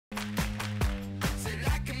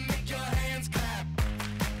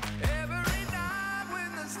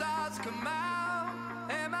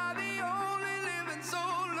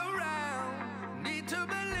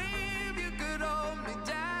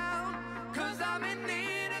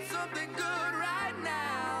something good right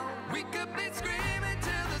now. We could be screaming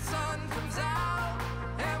till the sun comes out,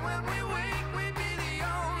 and when we wake, we'd be the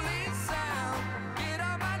only sound. Get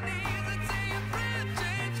on my knees and say a prayer,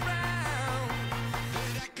 change round.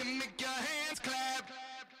 But I can make your hands clap.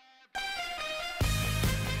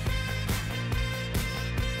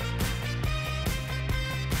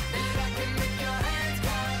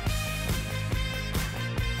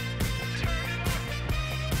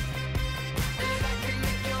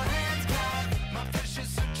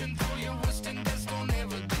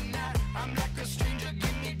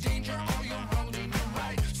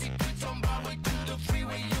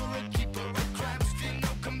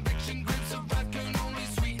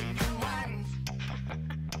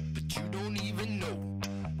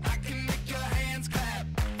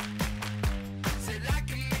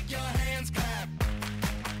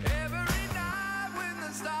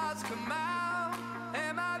 Come out,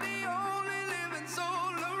 am I the only living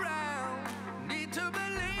soul around? Need to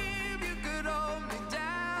believe you could hold me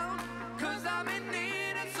down, 'cause I'm in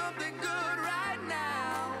need of something good right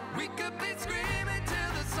now. We could be screaming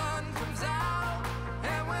till the sun comes out,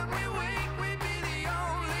 and when we wake, we'd be the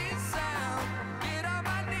only sound. Get on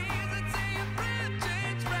my knees and say a prayer,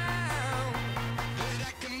 change round. But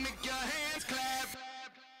I can make your hands clap.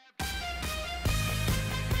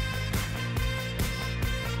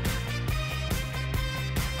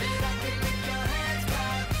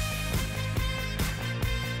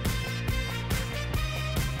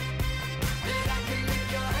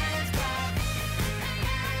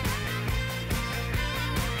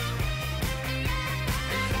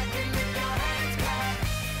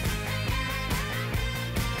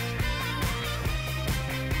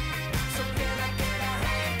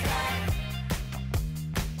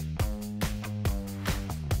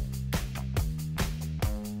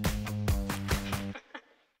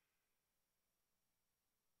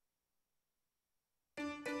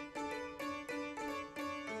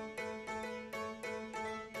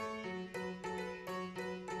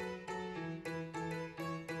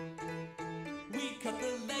 Cut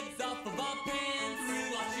the legs off of our pants, threw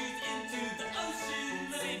our shoes into the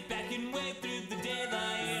ocean. Sit back and wait through the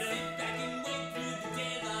daylight. Sit back and wait through the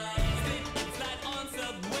daylight. Slip and slide on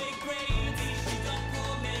subway grades. These shoes are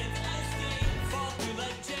poor man's ice skates. Fall through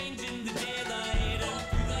like change in the daylight. Fall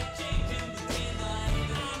through like change in the daylight.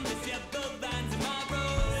 I miss ya, the lines in my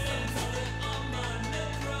road. Some color on my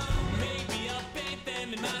nechrome. Maybe I'll paint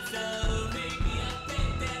them in myself. Maybe I'll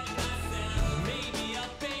paint them in myself. Maybe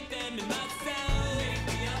I'll paint them in myself.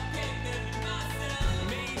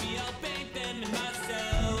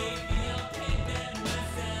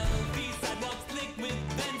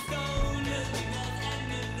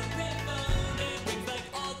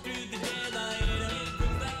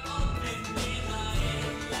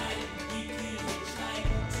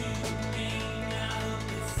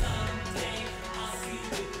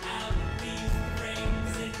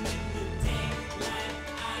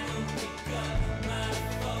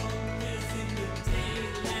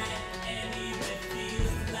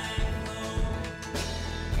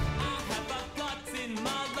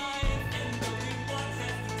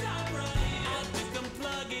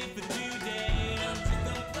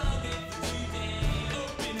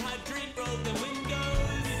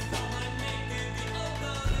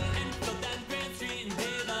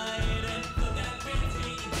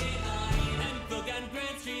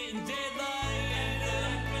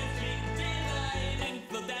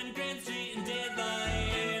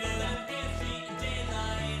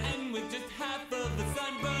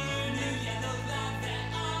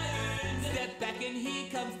 And here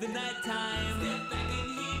comes the night time. Step back and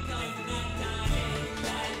here comes the night time.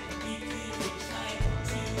 Daylight, we could hitchhike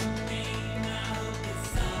to Maine. I hope that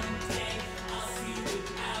someday I'll see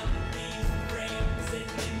without these frames. And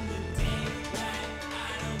in the daylight,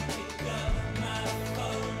 I don't pick up my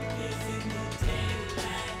phone. 'Cause in the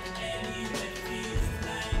daylight, anywhere feels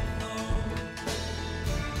like home.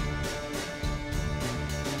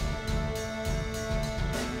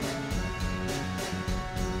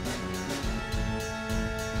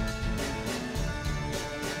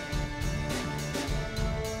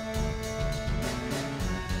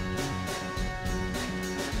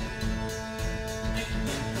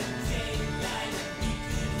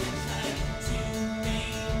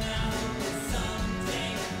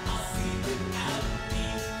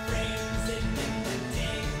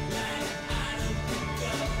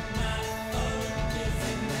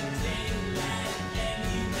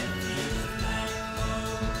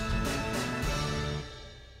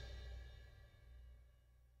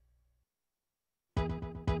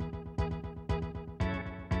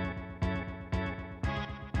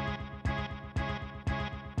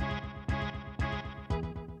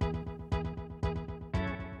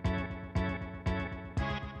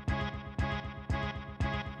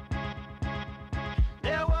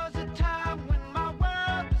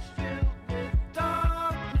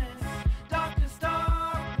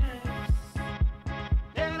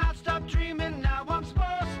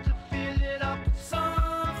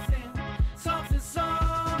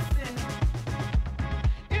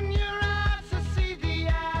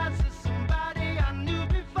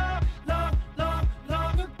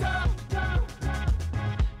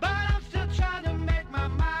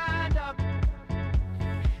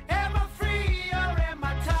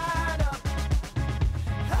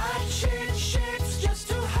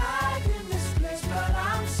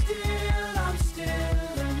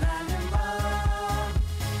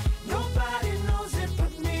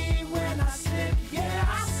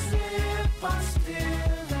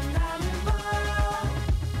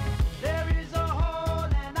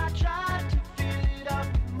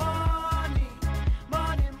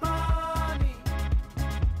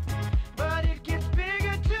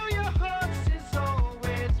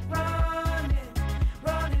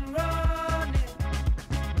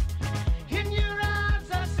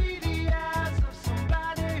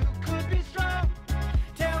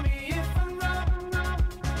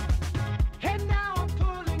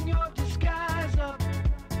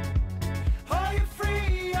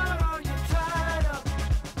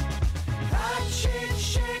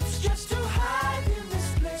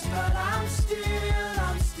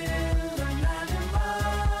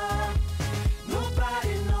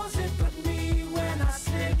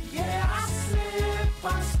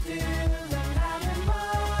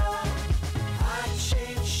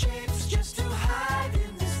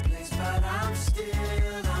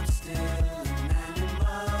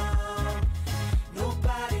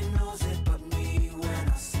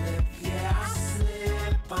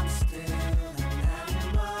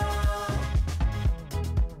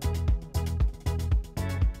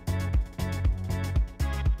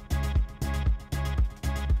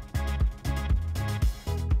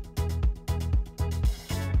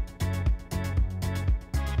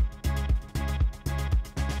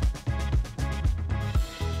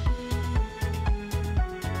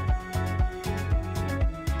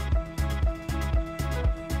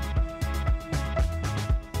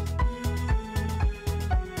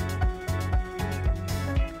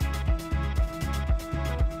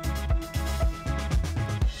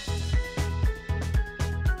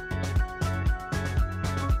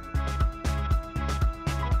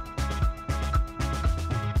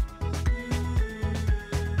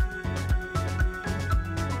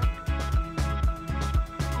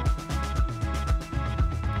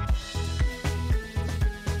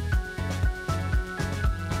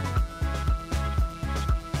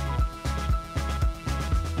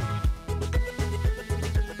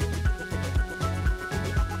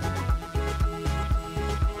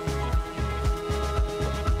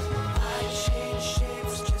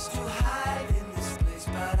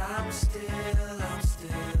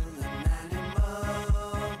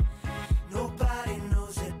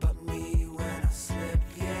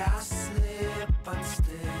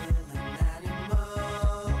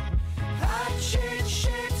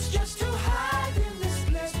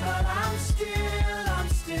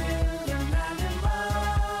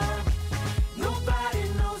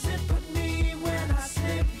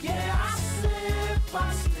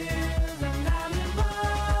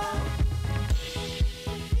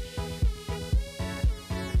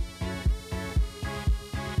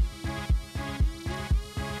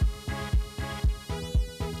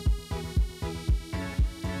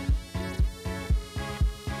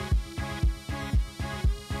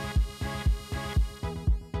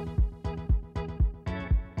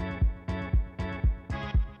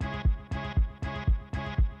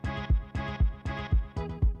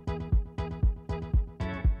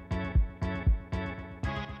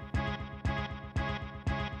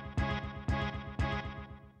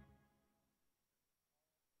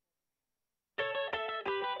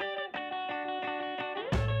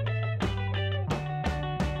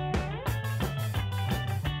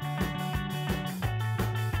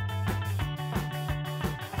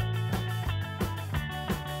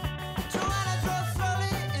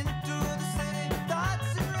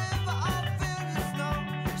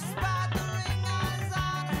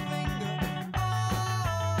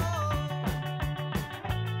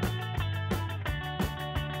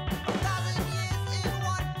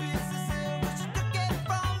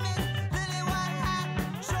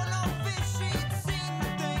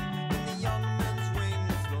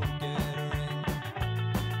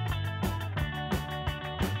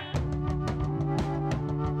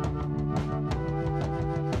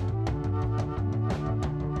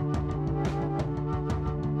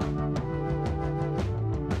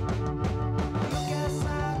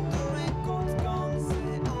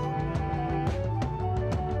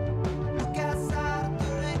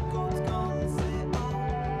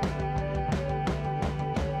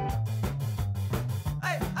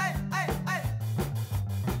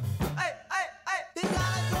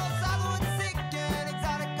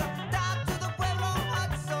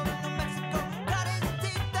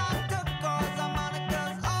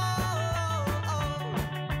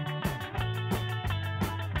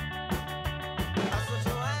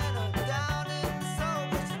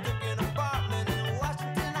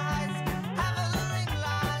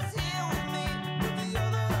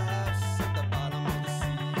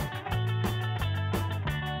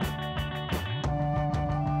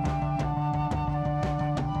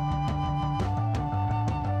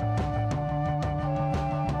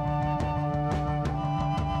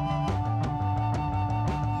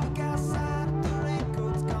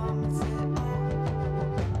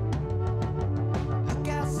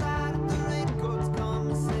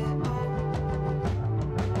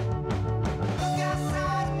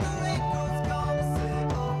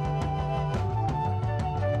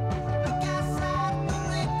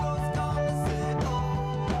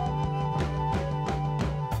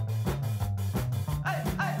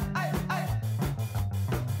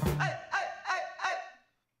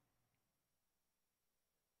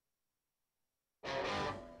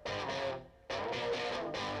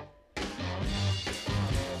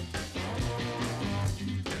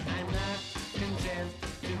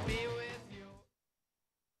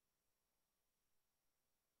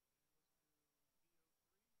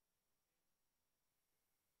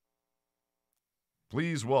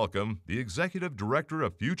 Please welcome the Executive Director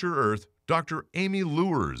of Future Earth, Dr. Amy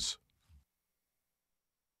Luers.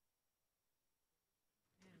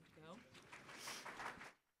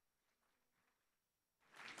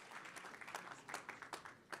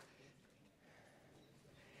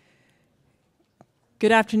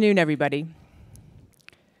 Good afternoon, everybody.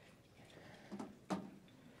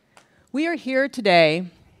 We are here today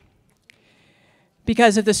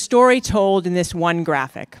because of the story told in this one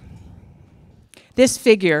graphic. This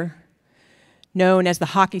figure, known as the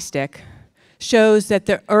hockey stick, shows that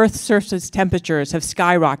the Earth's surface temperatures have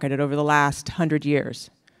skyrocketed over the last 100 years.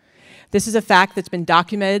 This is a fact that's been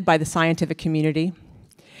documented by the scientific community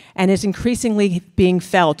and is increasingly being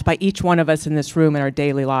felt by each one of us in this room in our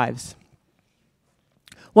daily lives.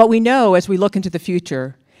 What we know as we look into the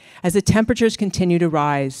future, as the temperatures continue to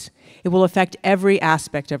rise, it will affect every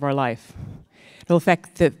aspect of our life. It will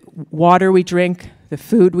affect the water we drink, the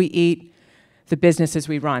food we eat, the businesses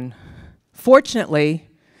we run. Fortunately,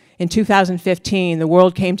 in 2015, the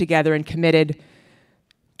world came together and committed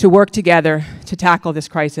to work together to tackle this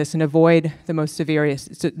crisis and avoid the most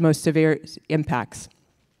severe impacts,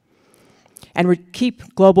 and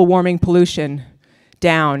keep global warming pollution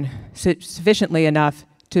down sufficiently enough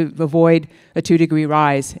to avoid a 2-degree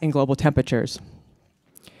rise in global temperatures.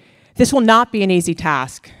 This will not be an easy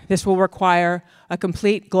task. This will require a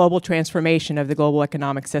complete global transformation of the global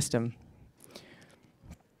economic system.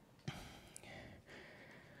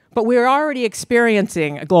 But we are already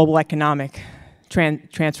experiencing a global economic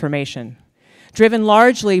transformation, driven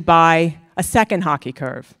largely by a second hockey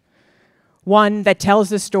curve, one that tells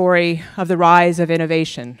the story of the rise of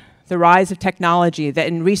innovation, the rise of technology that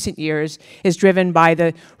in recent years is driven by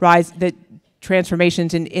the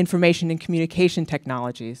transformations in information and communication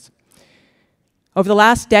technologies. Over the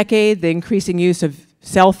last decade, the increasing use of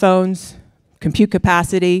cell phones, compute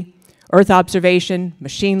capacity, Earth observation,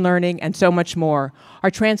 machine learning, and so much more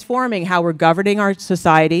are transforming how we're governing our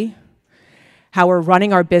society, how we're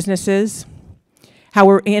running our businesses, how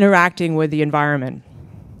we're interacting with the environment.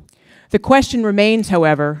 The question remains,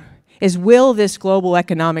 however, is will this global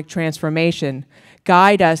economic transformation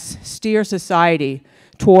guide us, steer society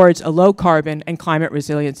towards a low-carbon and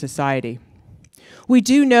climate-resilient society? We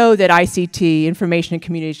do know that ICT, information and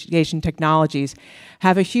communication technologies,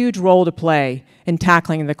 have a huge role to play in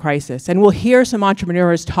tackling the crisis. And we'll hear some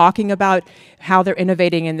entrepreneurs talking about how they're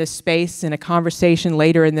innovating in this space in a conversation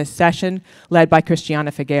later in this session led by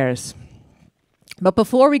Christiana Figueres. But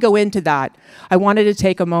before we go into that, I wanted to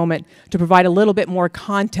take a moment to provide a little bit more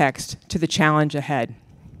context to the challenge ahead.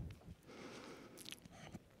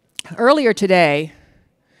 Earlier today,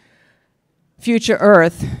 Future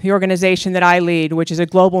Earth, the organization that I lead, which is a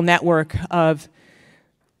global network of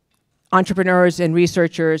entrepreneurs and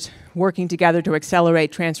researchers working together to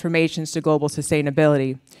accelerate transformations to global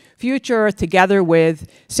sustainability. Future Earth, together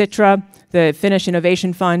with Citra, the Finnish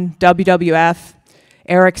Innovation Fund, WWF,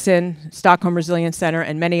 Ericsson, Stockholm Resilience Center,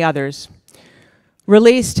 and many others,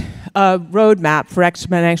 released a roadmap for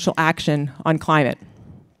exponential action on climate.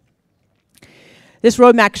 This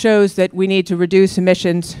roadmap shows that we need to reduce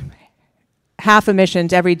emissions, half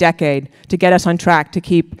emissions every decade, to get us on track to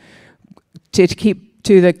keep to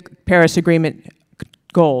the Paris Agreement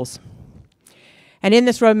goals. And in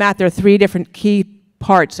this roadmap, there are 3 different key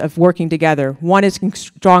parts of working together. One is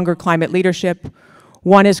stronger climate leadership,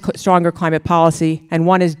 one is stronger climate policy, and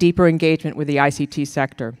one is deeper engagement with the ICT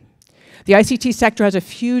sector. The ICT sector has a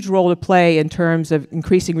huge role to play in terms of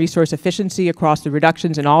increasing resource efficiency across the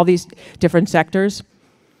reductions in all these different sectors,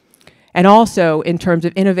 and also in terms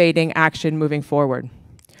of innovating action moving forward.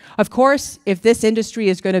 Of course, if this industry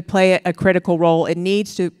is going to play a critical role, it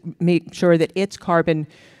needs to make sure that its carbon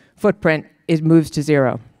footprint moves to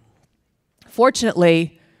zero.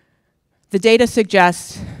 Fortunately, the data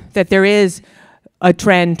suggests that there is a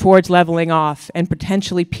trend towards leveling off and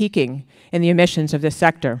potentially peaking in the emissions of this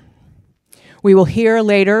sector. We will hear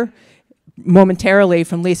later, momentarily,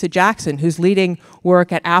 from Lisa Jackson, who's leading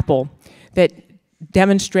work at Apple that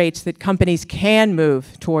demonstrates that companies can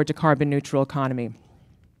move towards a carbon neutral economy.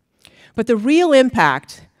 But the real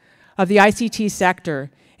impact of the ICT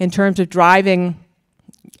sector in terms of driving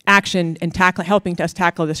action and helping us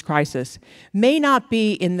tackle this crisis may not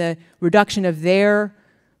be in the reduction of their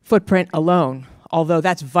footprint alone, although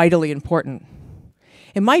that's vitally important.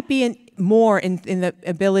 It might be more in the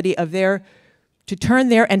ability of to turn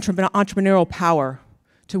their entrepreneurial power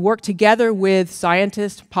to work together with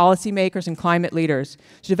scientists, policymakers, and climate leaders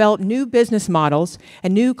to develop new business models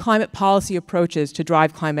and new climate policy approaches to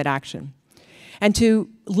drive climate action, and to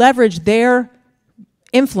leverage their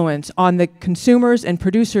influence on the consumers and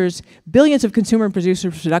producers, billions of consumer and producer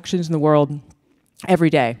productions in the world, every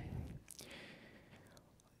day.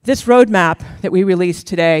 This roadmap that we released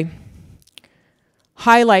today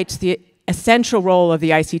highlights the essential role of the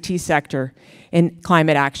ICT sector in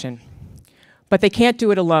climate action. But they can't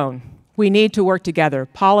do it alone. We need to work together,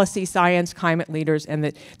 policy, science, climate leaders,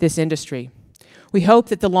 and this industry. We hope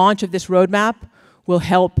that the launch of this roadmap will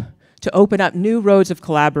help to open up new roads of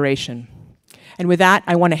collaboration. And with that,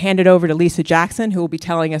 I want to hand it over to Lisa Jackson, who will be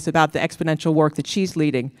telling us about the exponential work that she's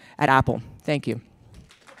leading at Apple. Thank you.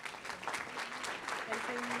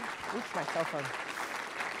 Oops, my cell phone.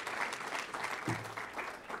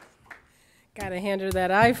 Gotta hand her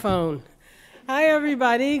that iPhone. Hi,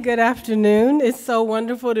 everybody. Good afternoon. It's so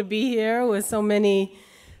wonderful to be here with so many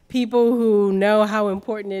people who know how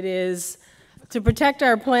important it is to protect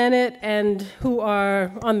our planet and who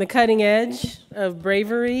are on the cutting edge of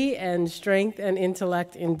bravery and strength and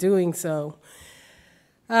intellect in doing so.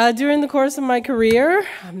 During the course of my career,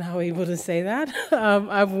 I'm now able to say that,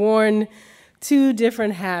 I've worn 2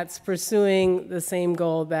 different hats pursuing the same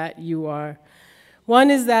goal that you are. One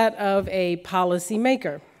is that of a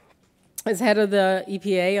policymaker. As head of the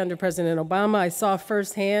EPA under President Obama, I saw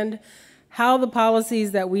firsthand how the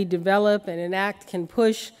policies that we develop and enact can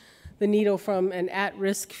push the needle from an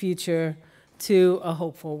at-risk future to a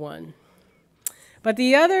hopeful one. But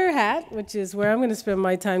the other hat, which is where I'm going to spend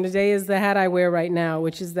my time today, is the hat I wear right now,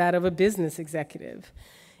 which is that of a business executive.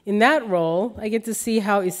 In that role, I get to see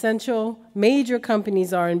how essential major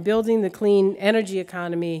companies are in building the clean energy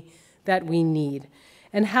economy that we need,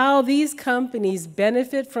 and how these companies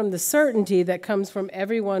benefit from the certainty that comes from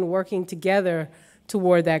everyone working together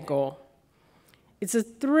toward that goal. It's a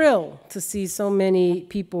thrill to see so many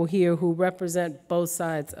people here who represent both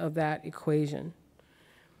sides of that equation.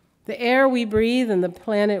 The air we breathe and the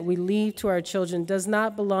planet we leave to our children does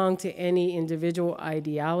not belong to any individual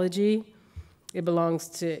ideology. It belongs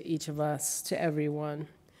to each of us, to everyone.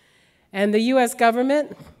 And the US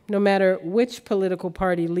government, no matter which political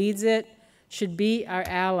party leads it, should be our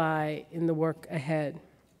ally in the work ahead.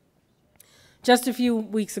 Just a few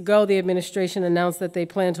weeks ago, the administration announced that they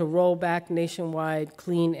plan to roll back nationwide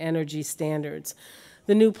clean energy standards.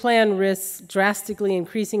 The new plan risks drastically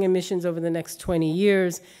increasing emissions over the next 20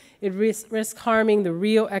 years. It risks harming the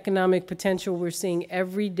real economic potential we're seeing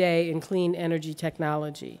every day in clean energy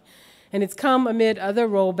technology. And it's come amid other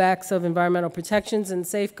rollbacks of environmental protections and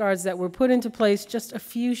safeguards that were put into place just a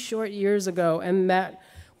few short years ago, and that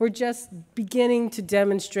we're just beginning to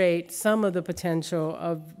demonstrate some of the potential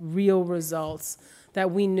of real results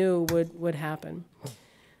that we knew would happen.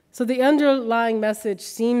 So the underlying message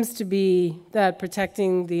seems to be that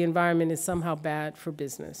protecting the environment is somehow bad for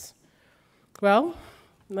business. Well,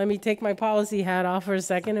 let me take my policy hat off for a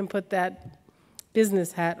second and put that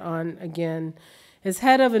business hat on again. As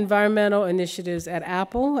head of environmental initiatives at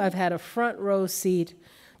Apple, I've had a front row seat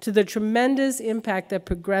to the tremendous impact that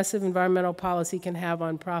progressive environmental policy can have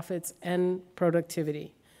on profits and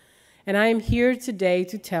productivity. And I am here today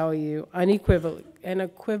to tell you unequivocally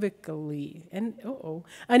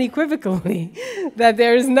that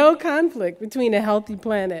there is no conflict between a healthy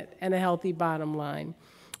planet and a healthy bottom line.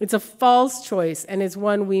 It's a false choice, and it's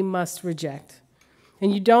one we must reject.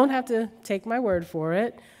 And you don't have to take my word for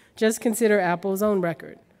it. Just consider Apple's own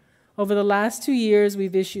record. Over the last 2 years,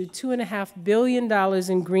 we've issued $2.5 billion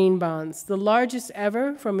in green bonds, the largest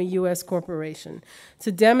ever from a U.S. corporation,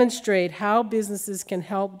 to demonstrate how businesses can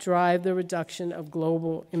help drive the reduction of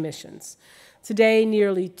global emissions. Today,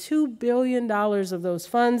 nearly $2 billion of those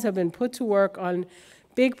funds have been put to work on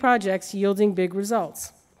big projects yielding big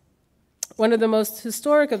results. One of the most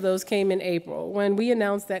historic of those came in April, when we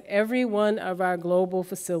announced that every one of our global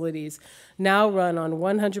facilities now run on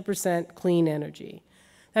 100% clean energy.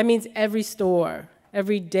 That means every store,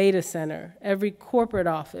 every data center, every corporate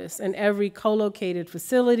office, and every co-located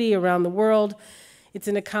facility around the world. It's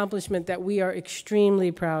an accomplishment that we are extremely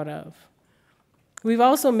proud of. We've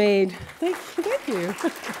also made, thank you.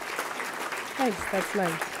 Thanks, that's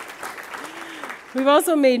nice. We've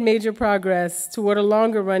also made major progress toward a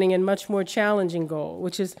longer running and much more challenging goal,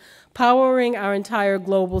 which is powering our entire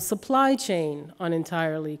global supply chain on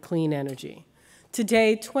entirely clean energy.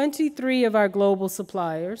 Today, 23 of our global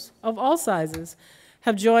suppliers of all sizes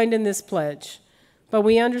have joined in this pledge, but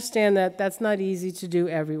we understand that that's not easy to do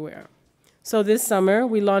everywhere. So this summer,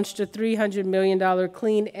 we launched a $300 million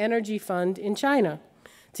clean energy fund in China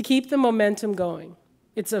to keep the momentum going.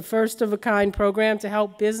 It's a first-of-a-kind program to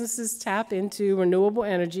help businesses tap into renewable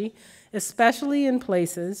energy, especially in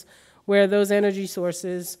places where those energy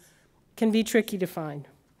sources can be tricky to find.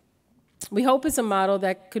 We hope it's a model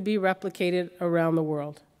that could be replicated around the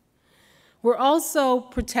world. We're also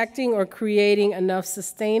protecting or creating enough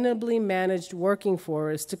sustainably managed working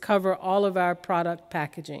forests to cover all of our product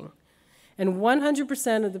packaging. And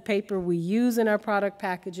 100% of the paper we use in our product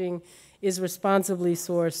packaging is responsibly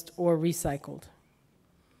sourced or recycled.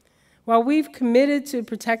 While we've committed to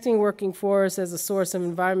protecting working forests as a source of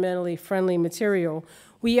environmentally friendly material,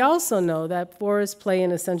 we also know that forests play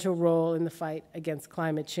an essential role in the fight against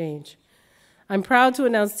climate change. I'm proud to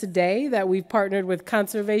announce today that we've partnered with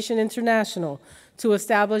Conservation International to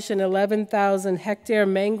establish an 11,000-hectare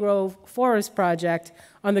mangrove forest project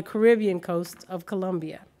on the Caribbean coast of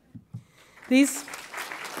Colombia. These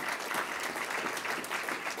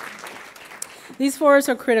forests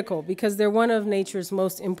are critical because they're one of nature's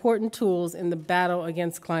most important tools in the battle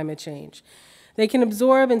against climate change. They can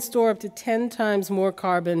absorb and store up to 10 times more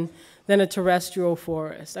carbon than a terrestrial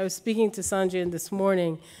forest. I was speaking to Sanjay this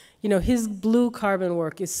morning. You know, his blue carbon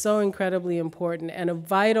work is so incredibly important and a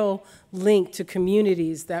vital link to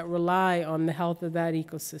communities that rely on the health of that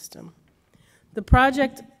ecosystem.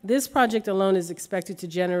 This project alone is expected to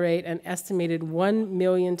generate an estimated 1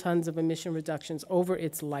 million tons of emission reductions over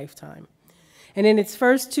its lifetime. And in its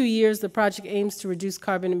first 2 years, the project aims to reduce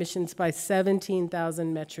carbon emissions by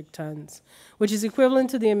 17,000 metric tons, which is equivalent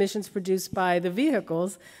to the emissions produced by the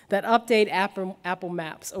vehicles that update Apple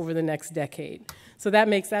Maps over the next decade. So that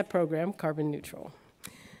makes that program carbon neutral.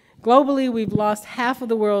 Globally, we've lost half of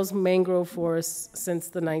the world's mangrove forests since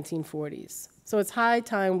the 1940s. So it's high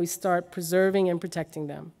time we start preserving and protecting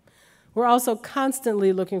them. We're also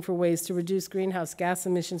constantly looking for ways to reduce greenhouse gas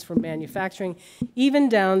emissions from manufacturing, even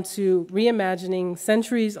down to reimagining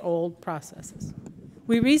centuries-old processes.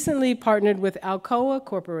 We recently partnered with Alcoa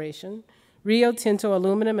Corporation, Rio Tinto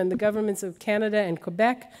Aluminum, and the governments of Canada and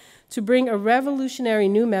Quebec to bring a revolutionary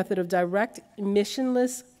new method of direct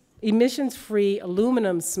emissions-free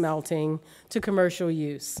aluminum smelting to commercial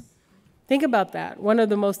use. Think about that, one of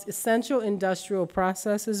the most essential industrial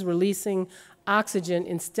processes releasing oxygen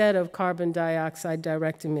instead of carbon dioxide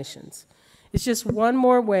direct emissions. It's just one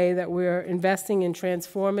more way that we're investing in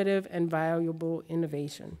transformative and valuable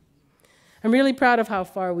innovation. I'm really proud of how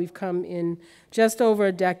far we've come in just over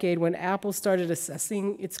a decade when Apple started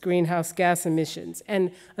assessing its greenhouse gas emissions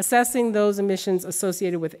and assessing those emissions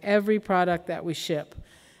associated with every product that we ship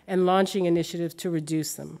and launching initiatives to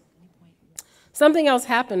reduce them. Something else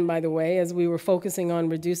happened, by the way, as we were focusing on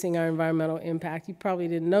reducing our environmental impact. You probably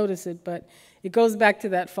didn't notice it, but it goes back to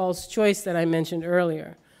that false choice that I mentioned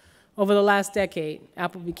earlier. Over the last decade,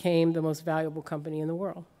 Apple became the most valuable company in the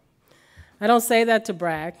world. I don't say that to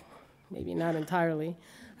brag, maybe not entirely.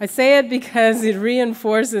 I say it because it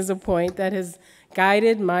reinforces a point that has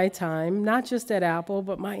guided my time, not just at Apple,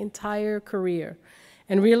 but my entire career,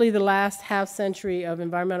 and really the last half-century of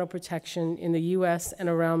environmental protection in the US and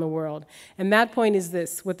around the world. And that point is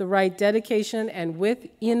this: with the right dedication and with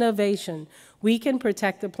innovation, we can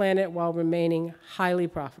protect the planet while remaining highly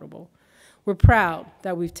profitable. We're proud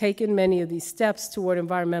that we've taken many of these steps toward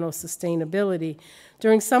environmental sustainability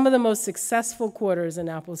during some of the most successful quarters in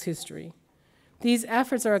Apple's history. These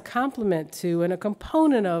efforts are a complement to and a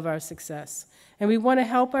component of our success, and we want to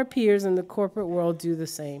help our peers in the corporate world do the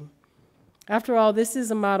same. After all, this is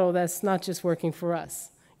a model that's not just working for us.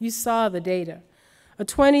 You saw the data. A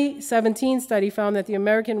 2017 study found that the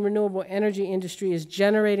American renewable energy industry is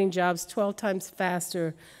generating jobs 12 times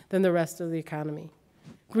faster than the rest of the economy.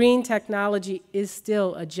 Green technology is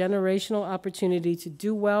still a generational opportunity to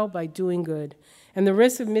do well by doing good, and the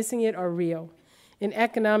risks of missing it are real. In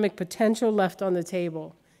economic potential left on the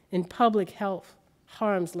table, in public health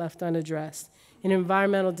harms left unaddressed, in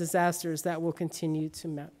environmental disasters that will continue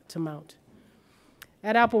to mount.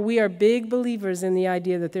 At Apple, we are big believers in the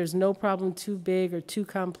idea that there's no problem too big or too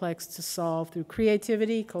complex to solve through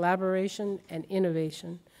creativity, collaboration, and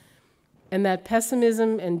innovation, and that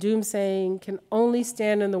pessimism and doomsaying can only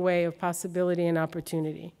stand in the way of possibility and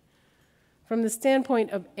opportunity. From the standpoint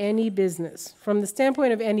of any business, from the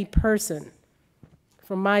standpoint of any person,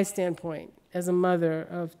 from my standpoint as a mother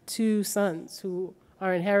of 2 sons who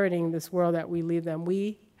are inheriting this world that we leave them,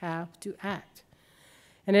 we have to act.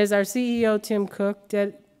 And as our CEO, Tim Cook,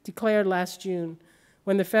 declared last June,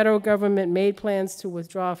 when the federal government made plans to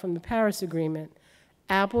withdraw from the Paris Agreement,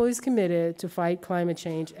 Apple is committed to fight climate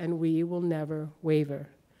change, and we will never waver.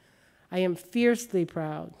 I am fiercely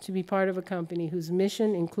proud to be part of a company whose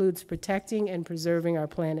mission includes protecting and preserving our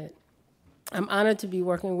planet. I'm honored to be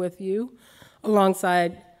working with you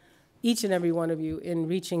alongside each and every one of you in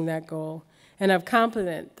reaching that goal. And I'm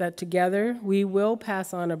confident that together we will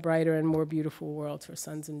pass on a brighter and more beautiful world to our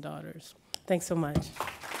sons and daughters. Thanks so much.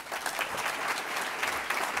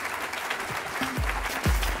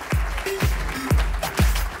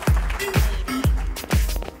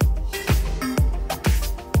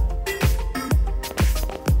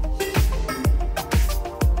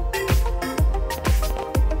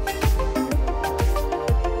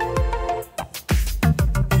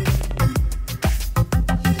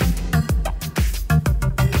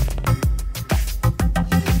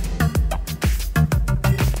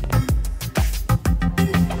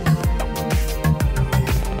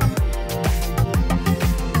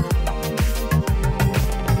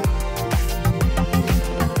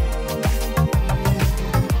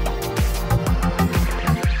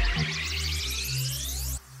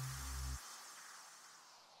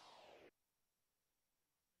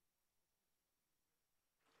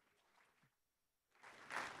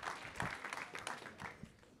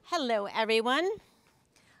 Hello, everyone.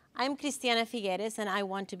 I'm Cristiana Figueres, and I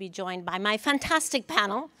want to be joined by my fantastic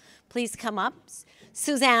panel. Please come up.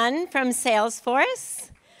 Suzanne from Salesforce,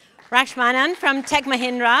 Rashmanan from Tech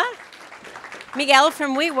Mahindra, Miguel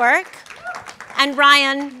from WeWork, and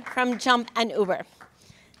Ryan from Jump and Uber.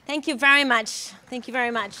 Thank you very much. Thank you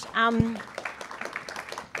very much.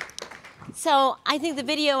 So I think the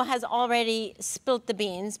video has already spilled the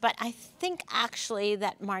beans, but I think actually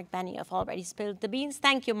that Mark Benioff already spilled the beans.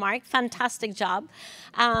 Thank you, Mark. Fantastic job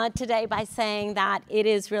today by saying that it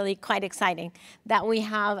is really quite exciting that we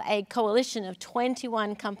have a coalition of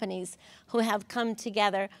 21 companies who have come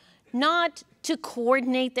together not to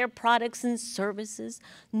coordinate their products and services,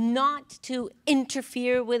 not to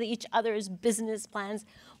interfere with each other's business plans,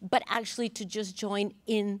 but actually to just join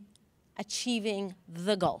in achieving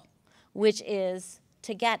the goal, which is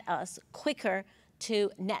to get us quicker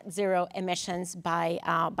to net zero emissions by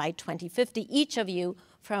 2050, each of you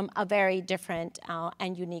from a very different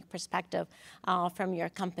and unique perspective from your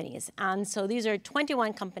companies. And so these are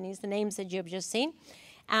 21 companies, the names that you've just seen.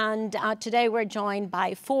 And today we're joined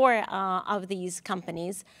by 4 of these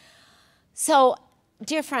companies. So,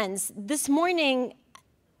 dear friends, this morning,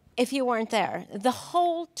 if you weren't there, the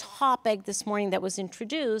whole topic this morning that was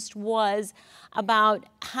introduced was about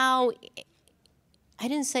how, I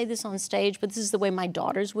didn't say this on stage, but this is the way my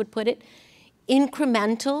daughters would put it,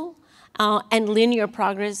 incremental and linear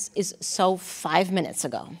progress is so 5 minutes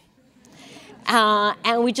ago.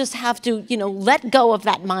 And we just have to, let go of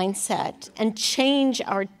that mindset and change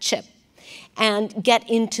our chip and get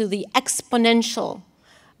into the exponential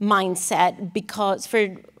mindset, because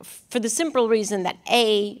for the simple reason that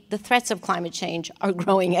A, the threats of climate change are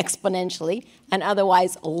growing exponentially, and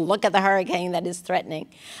otherwise look at the hurricane that is threatening.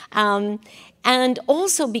 And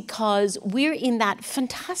also because we're in that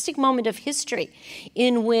fantastic moment of history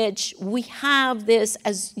in which we have this,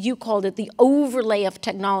 as you called it, the overlay of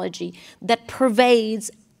technology that pervades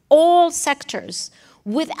all sectors,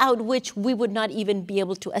 without which we would not even be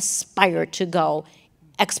able to aspire to go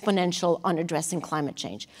exponential on addressing climate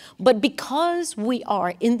change. But because we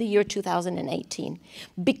are in the year 2018,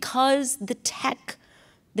 because the tech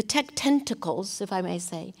tentacles, if I may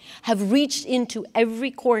say, have reached into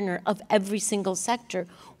every corner of every single sector,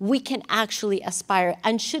 we can actually aspire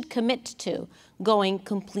and should commit to going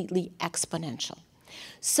completely exponential.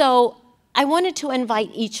 So I wanted to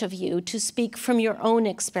invite each of you to speak from your own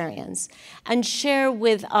experience and share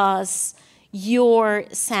with us your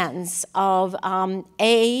sense of,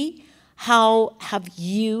 A, how have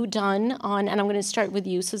you done on, and I'm going to start with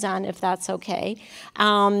you, Suzanne, if that's okay,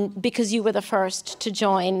 because you were the first to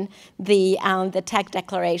join the Tech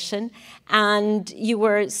Declaration, and you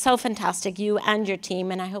were so fantastic, you and your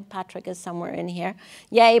team, and I hope Patrick is somewhere in here.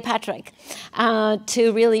 Yay, Patrick,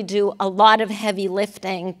 to really do a lot of heavy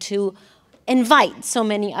lifting to invite so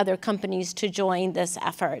many other companies to join this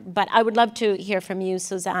effort. But I would love to hear from you,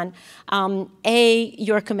 Suzanne. A,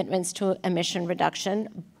 your commitments to emission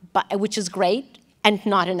reduction, which is great and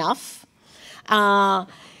not enough.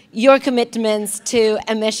 Your commitments to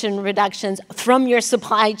emission reductions from your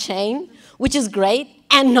supply chain, which is great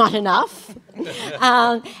and not enough.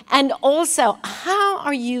 And also, how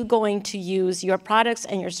are you going to use your products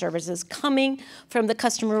and your services coming from the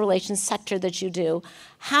customer relations sector that you do?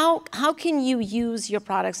 How can you use your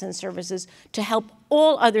products and services to help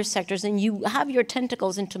all other sectors, and you have your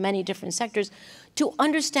tentacles into many different sectors, to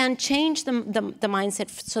understand, change the mindset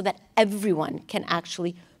so that everyone can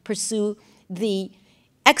actually pursue the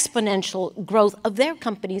exponential growth of their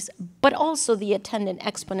companies, but also the attendant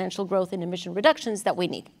exponential growth in emission reductions that we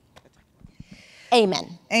need.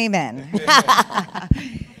 Amen. Amen.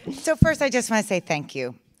 So first, I just want to say thank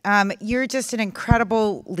you. You're just an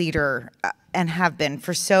incredible leader and have been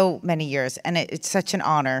for so many years, and it's such an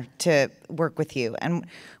honor to work with you. And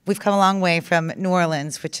we've come a long way from New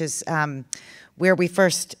Orleans, which is where we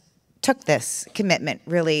first took this commitment,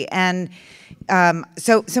 really. And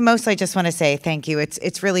so mostly I just want to say thank you.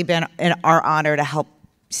 It's really been our honor to help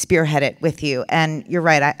spearhead it with you. And you're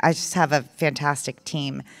right, I just have a fantastic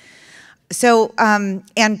team. So,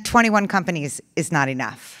 and 21 companies is not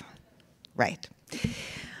enough, right?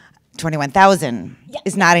 21,000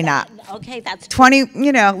 is not enough. Okay, that's 20.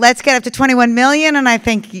 Let's get up to 21 million, and I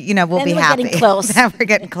think we'll then be we're happy. Getting close. Then we're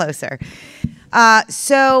getting closer.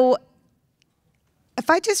 So, if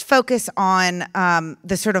I just focus on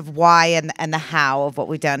the sort of why and the how of what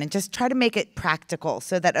we've done, and just try to make it practical,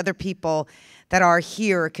 so that other people that are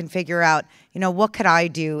here can figure out, what could I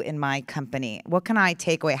do in my company? What can I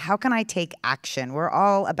take away? How can I take action? We're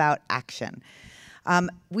all about action.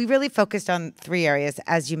 We really focused on 3 areas,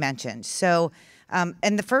 as you mentioned. So,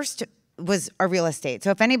 and the first was our real estate.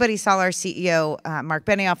 So if anybody saw our CEO, Mark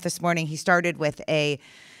Benioff, this morning, he started with a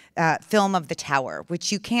film of the tower,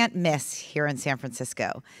 which you can't miss here in San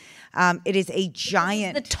Francisco. It is a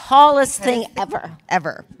giant... The tallest thing ever.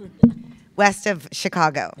 Ever. West of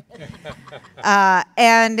Chicago.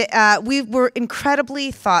 And we were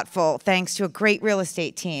incredibly thoughtful, thanks to a great real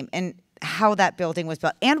estate team, and how that building was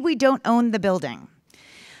built. And we don't own the building.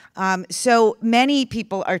 So many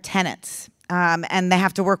people are tenants, and they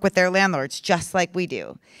have to work with their landlords, just like we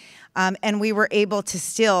do. And we were able to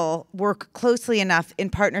still work closely enough in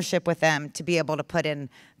partnership with them to be able to put in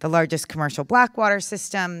the largest commercial black water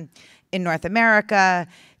system in North America,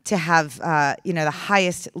 to have the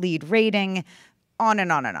highest LEED rating, on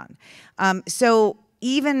and on and on. So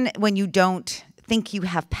even when you don't think you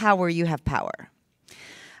have power, you have power.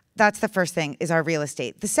 That's the first thing, is our real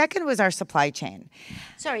estate. The second was our supply chain.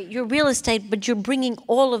 Sorry, your real estate, but you're bringing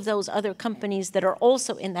all of those other companies that are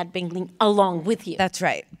also in that building along with you. That's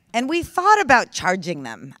right. And we thought about charging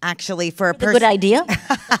them, actually, for a good idea.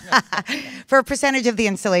 for a percentage of the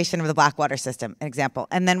installation of the Blackwater system, an example.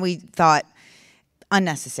 And then we thought,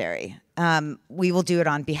 unnecessary. We will do it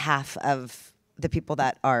on behalf of the people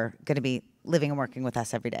that are going to be living and working with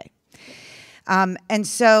us every day. And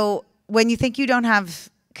so when you think you don't have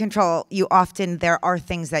control, there are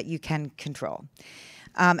things that you can control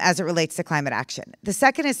as it relates to climate action. The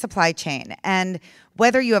second is supply chain. And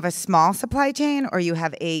whether you have a small supply chain or you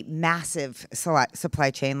have a massive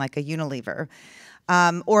supply chain like a Unilever,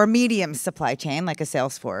 or a medium supply chain like a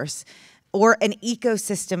Salesforce, or an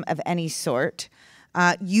ecosystem of any sort,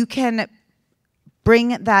 you can bring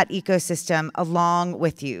that ecosystem along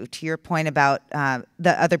with you, to your point about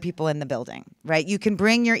the other people in the building, right? You can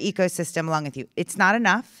bring your ecosystem along with you. It's not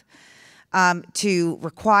enough to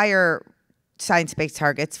require science-based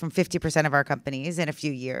targets from 50% of our companies in a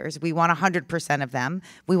few years. We want 100% of them.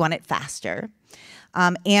 We want it faster.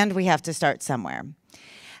 And we have to start somewhere.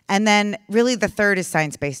 And then really the third is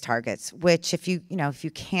science-based targets, which if you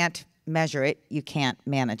can't measure it, you can't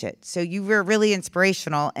manage it. So you were really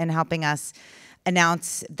inspirational in helping us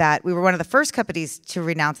announce that we were one of the first companies to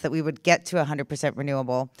renounce that we would get to 100%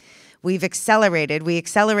 renewable. We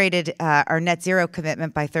accelerated our net zero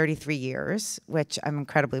commitment by 33 years, which I'm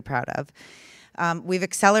incredibly proud of. We've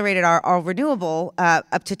accelerated our renewable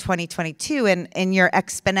up to 2022. And in your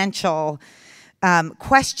exponential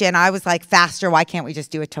question, I was like, faster, why can't we just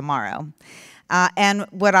do it tomorrow? And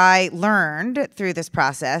what I learned through this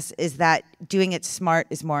process is that doing it smart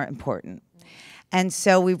is more important. And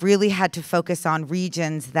so we really had to focus on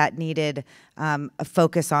regions that needed a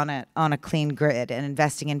focus on a clean grid, and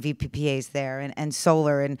investing in VPPAs there, and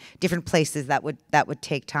solar in different places that would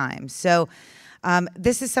take time. So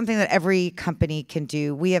this is something that every company can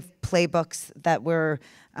do. We have playbooks that we're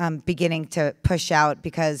beginning to push out,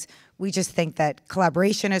 because we just think that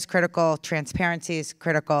collaboration is critical, transparency is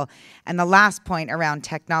critical. And the last point around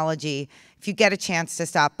technology, if you get a chance to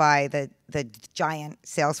stop by the giant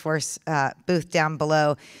Salesforce booth down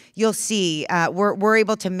below, you'll see we're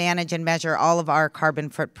able to manage and measure all of our carbon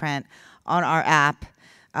footprint on our app.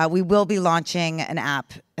 We will be launching an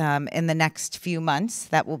app in the next few months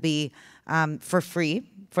that will be for free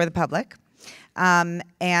for the public.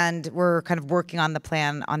 And we're kind of working on the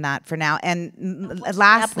plan on that for now. And What's lastly, the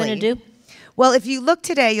app going to do? Well, if you look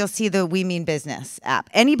today, you'll see the We Mean Business app.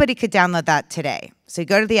 Anybody could download that today. So you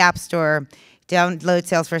go to the App Store, download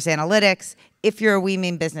Salesforce Analytics. If you're a We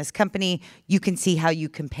Mean Business company, you can see how you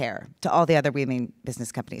compare to all the other We Mean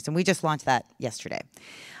Business companies. And we just launched that yesterday.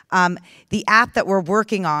 The app that we're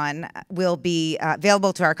working on will be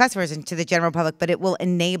available to our customers and to the general public, but it will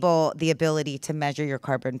enable the ability to measure your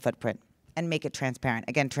carbon footprint and make it transparent.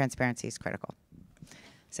 Again, transparency is critical.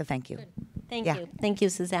 So thank you. Good. Thank you,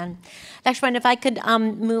 Suzanne. Lakshman, if I could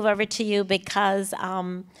move over to you, because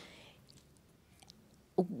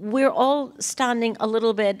we're all standing a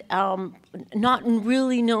little bit, not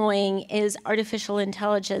really knowing, is artificial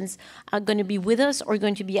intelligence going to be with us or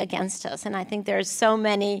going to be against us? And I think there's so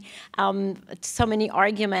many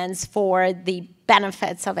arguments for the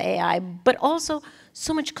benefits of AI, but also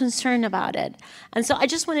so much concern about it. And so I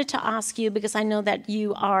just wanted to ask you, because I know that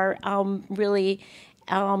you are really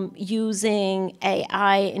using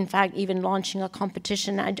AI, in fact, even launching a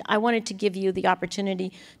competition. I wanted to give you the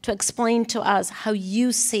opportunity to explain to us how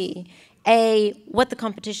you see, what the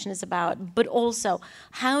competition is about, but also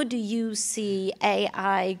how do you see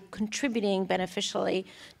AI contributing beneficially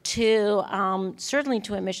to, certainly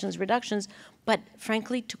to emissions reductions, but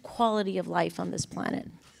frankly, to quality of life on this planet.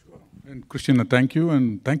 And Christina, thank you,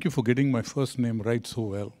 and thank you for getting my first name right so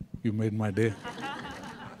well. You made my day.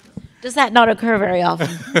 Does that not occur very often?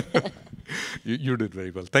 You did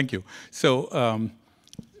very well. Thank you. So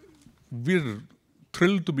we're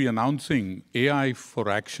thrilled to be announcing AI for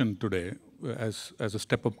Action today as a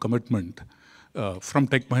step-up commitment from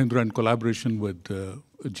Tech Mahindra in collaboration with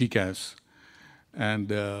GCAS.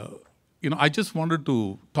 And I just wanted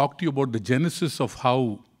to talk to you about the genesis of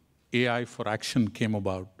how AI for Action came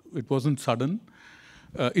about. It wasn't sudden.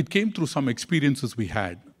 It came through some experiences we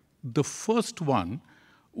had. The first one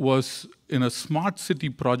was in a smart city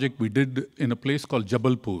project we did in a place called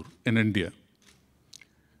Jabalpur in India.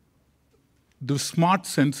 The smart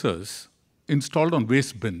sensors installed on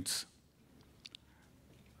waste bins.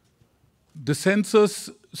 The sensors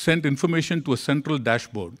sent information to a central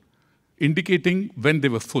dashboard indicating when they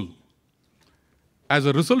were full. As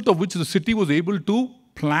a result of which the city was able to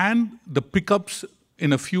plan the pickups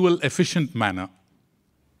in a fuel-efficient manner.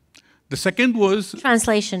 The second was...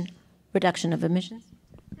 Translation, reduction of emissions.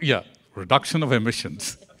 Yeah, reduction of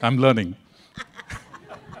emissions. I'm learning.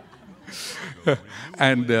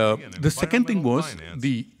 And the second thing was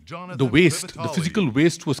the waste, the physical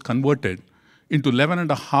waste was converted into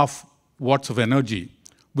 11.5 watts of energy,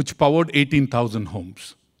 which powered 18,000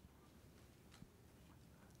 homes.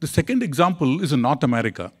 The second example is in North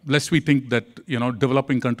America, lest we think that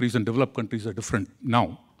developing countries and developed countries are different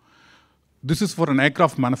now. This is for an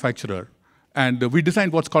aircraft manufacturer, and we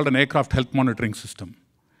designed what's called an aircraft health monitoring system.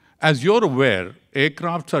 As you're aware,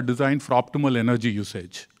 aircrafts are designed for optimal energy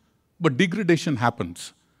usage, but degradation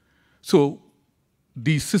happens. So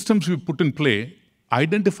these systems we put in play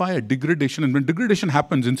identify a degradation, and when degradation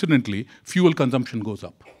happens, incidentally, fuel consumption goes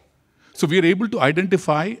up. So we are able to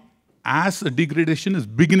identify as a degradation is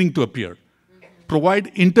beginning to appear, provide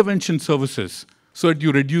intervention services so that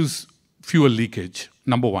you reduce fuel leakage,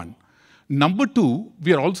 number one. Number two,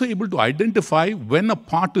 we are also able to identify when a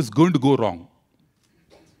part is going to go wrong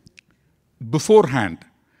beforehand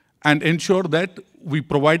and ensure that we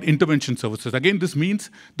provide intervention services. Again, this means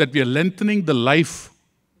that we are lengthening the life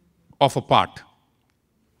of a part.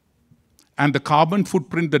 And the carbon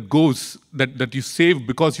footprint that you save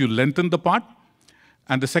because you lengthen the part.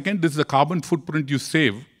 And the second is the carbon footprint you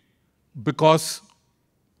save because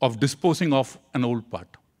of disposing of an old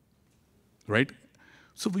part, right?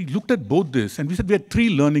 So we looked at both this, and we said we had 3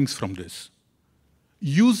 learnings from this.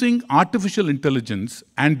 Using artificial intelligence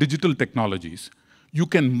and digital technologies, you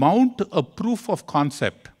can mount a proof of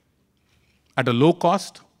concept at a low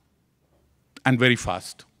cost and very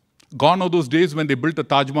fast. Gone are those days when they built a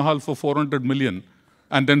Taj Mahal for 400 million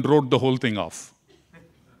and then wrote the whole thing off,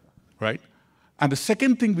 right? And the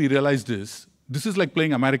second thing we realized is, this is like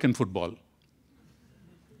playing American football.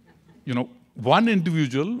 One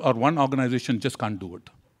individual or one organization just can't do it.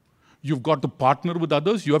 You've got to partner with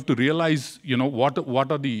others. You have to realize,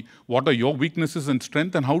 what are your weaknesses and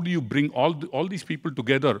strengths, and how do you bring all these people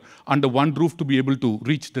together under one roof to be able to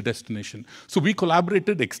reach the destination. So we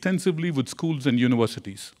collaborated extensively with schools and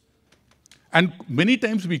universities. And many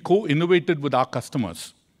times we co-innovated with our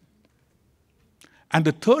customers. And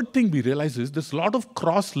the third thing we realize is there's a lot of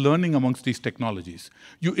cross-learning amongst these technologies.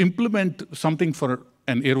 You implement something for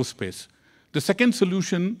an aerospace. The second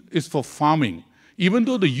solution is for farming. Even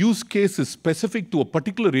though the use case is specific to a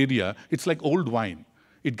particular area, it's like old wine.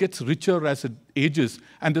 It gets richer as it ages,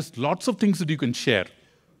 and there's lots of things that you can share.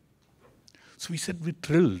 So we said we're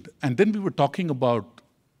thrilled. And then we were talking about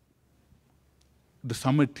the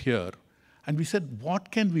summit here, and we said,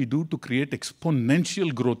 what can we do to create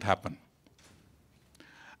exponential growth happen?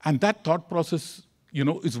 And that thought process,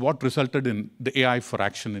 is what resulted in the AI for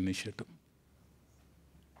Action initiative.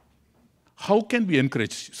 How can we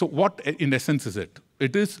encourage? So what, in essence, is it?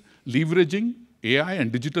 It is leveraging AI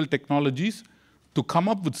and digital technologies to come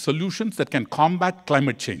up with solutions that can combat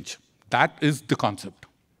climate change. That is the concept.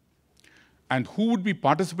 And who would be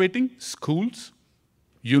participating? Schools,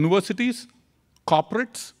 universities,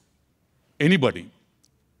 corporates, anybody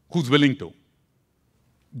who's willing to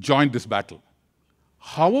join this battle.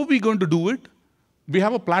 How are we going to do it? We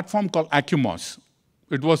have a platform called Acumos.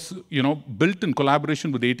 It was, built in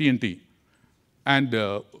collaboration with AT&T and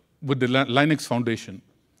with the Linux Foundation.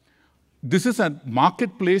 This is a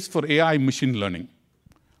marketplace for AI machine learning.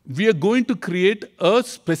 We are going to create a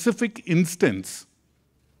specific instance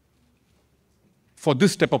for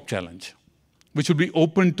this step-up challenge, which will be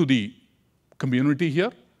open to the community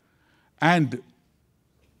here. And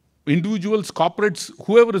individuals, corporates,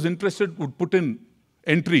 whoever is interested would put in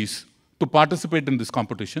entries to participate in this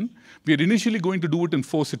competition. We are initially going to do it in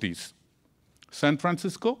 4 cities: San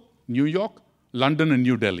Francisco, New York, London, and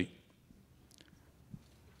New Delhi.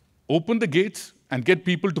 Open the gates and get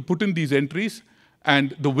people to put in these entries,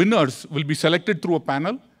 and the winners will be selected through a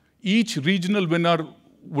panel. Each regional winner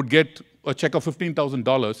would get a check of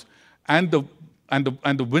 $15,000, and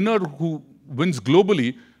the winner who wins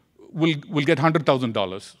globally will get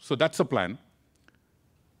 $100,000. So that's the plan.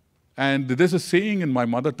 And there's a saying in my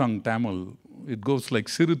mother tongue, Tamil. It goes like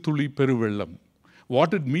 "Sirithuli peruvellam."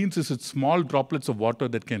 What it means is it's small droplets of water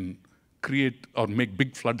that can create or make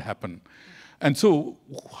big flood happen. And so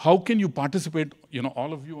how can you participate? You know,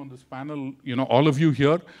 all of you on this panel, you know, all of you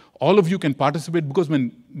here, all of you can participate, because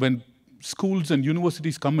when schools and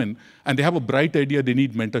universities come in and they have a bright idea, they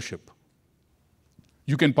need mentorship.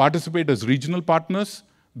 You can participate as regional partners,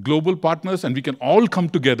 global partners, and we can all come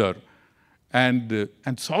together and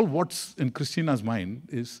solve what's in Christina's mind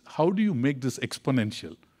is, how do you make this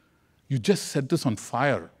exponential? You just set this on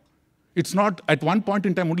fire. It's not, at one point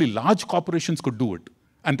in time, only large corporations could do it,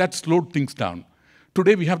 and that slowed things down.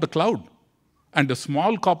 Today, we have the cloud, and a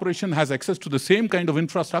small corporation has access to the same kind of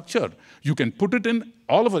infrastructure. You can put it in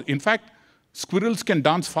all of it. In fact, squirrels can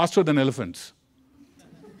dance faster than elephants.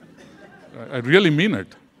 I really mean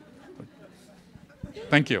it.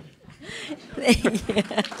 Thank you.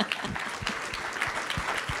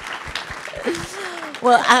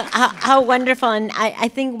 Well, how wonderful. And I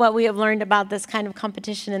think what we have learned about this kind of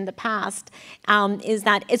competition in the past is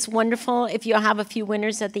that it's wonderful if you have a few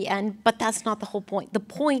winners at the end, but that's not the whole point. The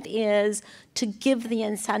point is to give the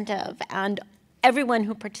incentive, and everyone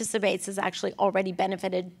who participates has actually already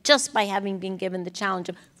benefited just by having been given the challenge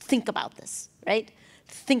of think about this, right?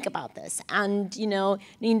 Think about this. And, you know,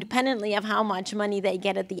 independently of how much money they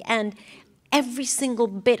get at the end, every single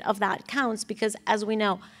bit of that counts, because as we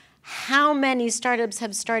know, how many startups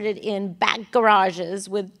have started in back garages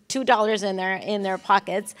with $2 in their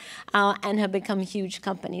pockets and have become huge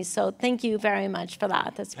companies? So thank you very much for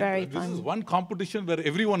that. That's very fun. This is one competition where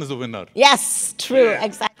everyone is a winner. Yes, true. Yeah.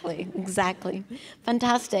 Exactly.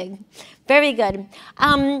 Fantastic. Very good.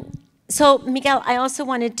 So, Miguel, I also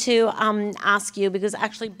wanted to ask you, because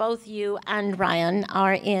actually both you and Ryan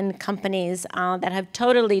are in companies that have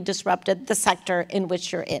totally disrupted the sector in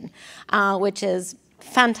which you're in, which is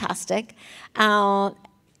fantastic. And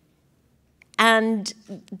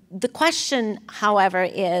the question, however,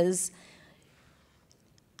 is,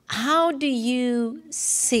 how do you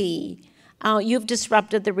see, you've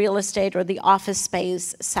disrupted the real estate or the office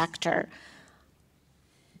space sector.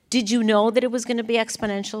 Did you know that it was going to be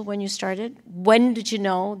exponential when you started? When did you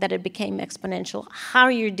know that it became exponential? How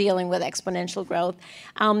are you dealing with exponential growth?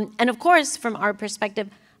 And of course, from our perspective,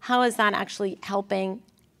 how is that actually helping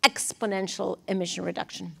exponential emission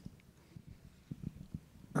reduction?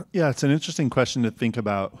 Yeah, it's an interesting question to think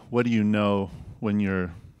about. What do you know when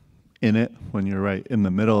you're in it, when you're right in the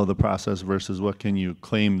middle of the process, versus what can you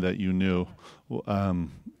claim that you knew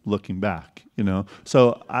looking back, you know?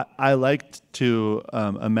 So I liked to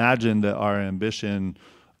imagine that our ambition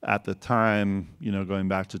at the time, you know, going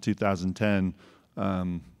back to 2010,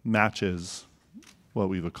 matches what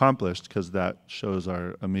we've accomplished, because that shows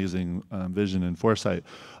our amazing vision and foresight.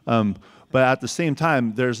 But at the same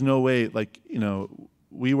time, there's no way, like, you know,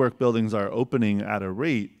 WeWork buildings are opening at a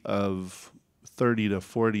rate of 30 to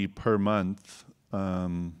 40 per month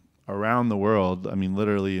around the world. I mean,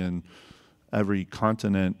 literally in every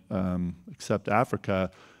continent except Africa.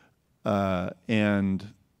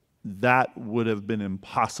 And that would have been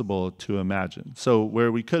impossible to imagine. So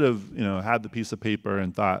where we could have, you know, had the piece of paper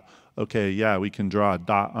and thought, okay, yeah, we can draw a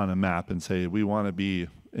dot on a map and say we want to be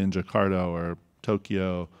in Jakarta or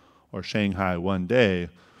Tokyo or Shanghai one day,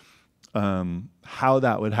 how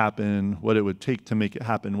that would happen, what it would take to make it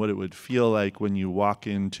happen, what it would feel like when you walk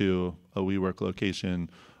into a WeWork location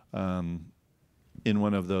in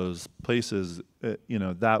one of those places, you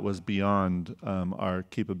know, that was beyond our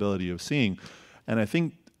capability of seeing. And I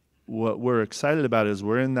think what we're excited about is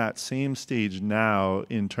we're in that same stage now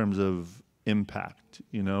in terms of impact.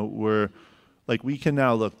 You know, we're like, we can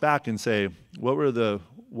now look back and say,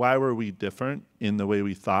 why were we different in the way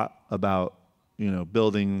we thought about, you know,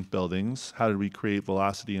 building buildings? How did we create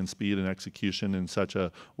velocity and speed and execution in such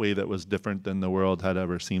a way that was different than the world had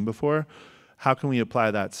ever seen before? How can we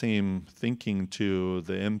apply that same thinking to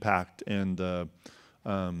the impact and the,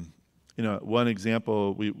 you know, one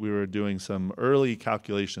example, we were doing some early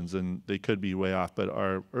calculations, and they could be way off, but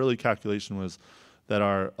our early calculation was that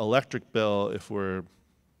our electric bill, if we're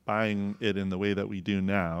buying it in the way that we do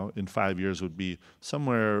now, in 5 years would be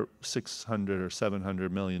somewhere $600 or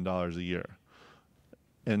 $700 million a year.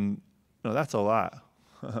 And that's a lot.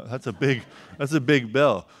 That's a big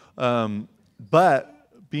bill. But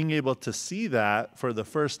being able to see that for the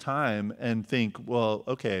first time and think, well,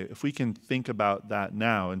 okay, if we can think about that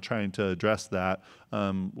now and trying to address that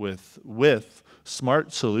with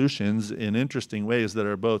smart solutions in interesting ways that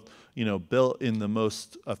are both, built in the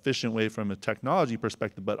most efficient way from a technology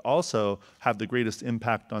perspective, but also have the greatest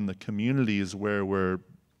impact on the communities where we're,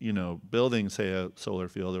 building, say, a solar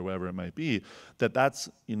field or whatever it might be, that's,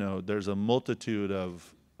 there's a multitude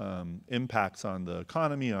of impacts on the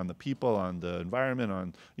economy, on the people, on the environment,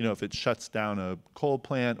 on, if it shuts down a coal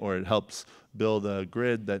plant or it helps build a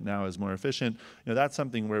grid that now is more efficient, that's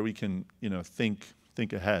something where we can,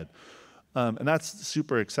 think ahead. And that's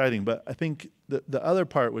super exciting. But I think the other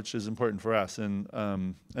part, which is important for us,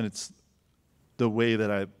 and it's the way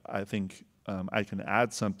that I think I can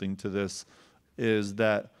add something to this, is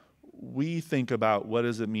that we think about what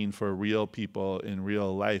does it mean for real people in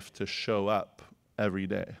real life to show up every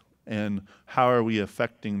day, and how are we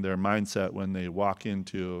affecting their mindset when they walk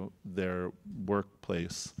into their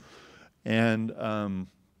workplace. And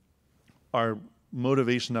our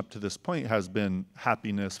motivation up to this point has been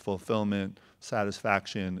happiness, fulfillment,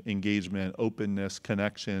 satisfaction, engagement, openness,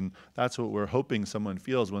 connection. That's what we're hoping someone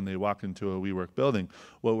feels when they walk into a WeWork building.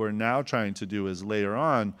 What we're now trying to do is layer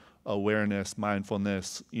on awareness,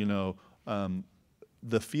 mindfulness,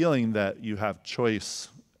 the feeling that you have choice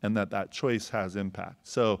and that choice has impact.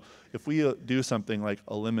 So if we do something like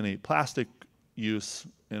eliminate plastic use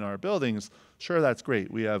in our buildings, sure, that's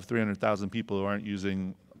great. We have 300,000 people who aren't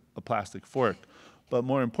using a plastic fork. But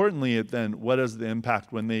more importantly, then what is the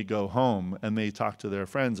impact when they go home and they talk to their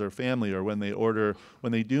friends or family, or when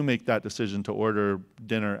they do make that decision to order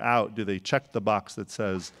dinner out, do they check the box that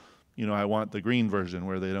says, I want the green version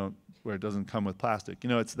where it doesn't come with plastic?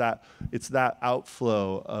 It's that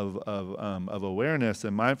outflow of awareness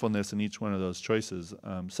and mindfulness in each one of those choices.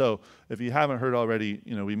 So if you haven't heard already,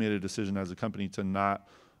 we made a decision as a company to not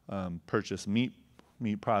purchase meat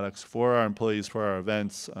products for our employees, for our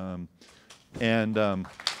events. Thank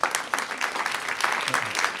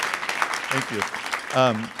you.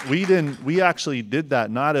 We actually did that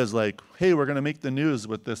not as like, hey, we're going to make the news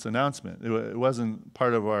with this announcement. It wasn't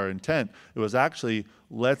part of our intent. It was actually,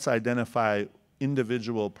 let's identify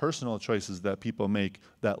individual personal choices that people make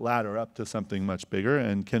that ladder up to something much bigger,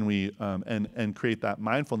 and can we and create that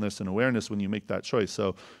mindfulness and awareness when you make that choice.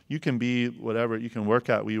 So you can be whatever, you can work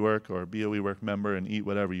at WeWork or be a WeWork member and eat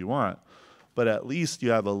whatever you want. But at least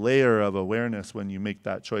you have a layer of awareness when you make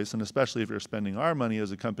that choice. And especially if you're spending our money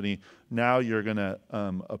as a company, now you're going to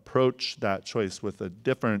approach that choice with a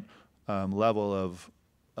different level of,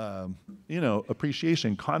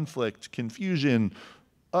 appreciation, conflict, confusion.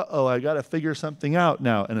 I got to figure something out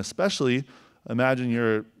now. And especially, imagine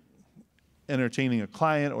you're entertaining a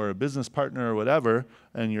client or a business partner or whatever,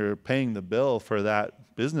 and you're paying the bill for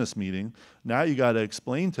that business meeting. Now you got to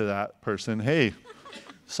explain to that person, hey,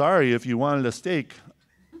 sorry, if you wanted a steak,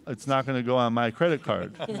 it's not going to go on my credit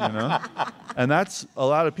card, And that's, a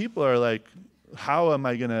lot of people are like, how am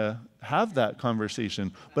I going to have that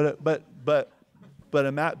conversation? But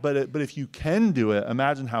if you can do it,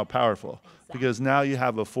 imagine how powerful. Because now you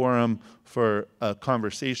have a forum for a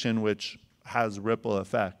conversation which has ripple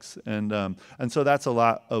effects. And so that's a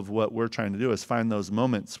lot of what we're trying to do, is find those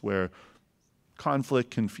moments where conflict,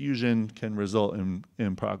 confusion can result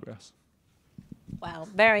in progress. Wow,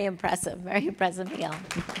 very impressive, Miguel.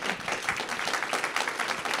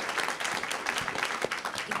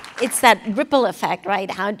 It's that ripple effect,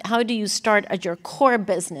 right? How do you start at your core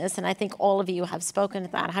business? And I think all of you have spoken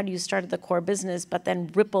to that. How do you start at the core business, but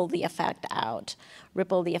then ripple the effect out?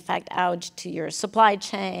 Ripple the effect out to your supply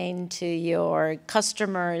chain, to your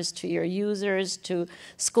customers, to your users, to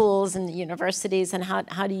schools and universities, and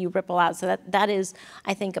how do you ripple out? So that is,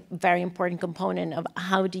 I think, a very important component of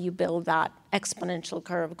how do you build that exponential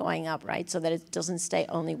curve going up, right? So that it doesn't stay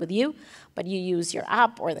only with you, but you use your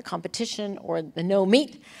app or the competition or the no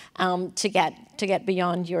meat to get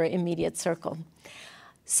beyond your immediate circle.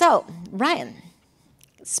 So, Ryan,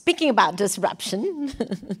 speaking about disruption,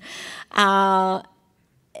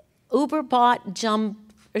 Uber bought Jump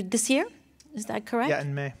this year, is that correct? Yeah,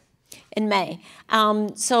 in May. In May.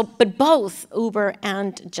 But both Uber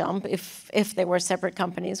and Jump, if they were separate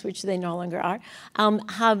companies, which they no longer are,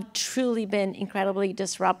 have truly been incredibly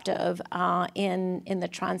disruptive in the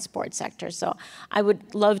transport sector. So I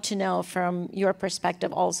would love to know from your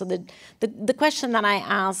perspective also the question that I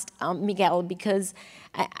asked Miguel, because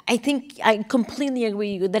I think I completely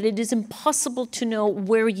agree with you that it is impossible to know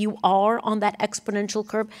where you are on that exponential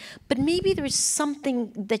curve, but maybe there's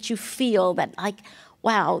something that you feel that like,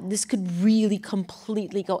 wow, this could really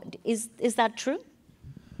completely go. Is that true?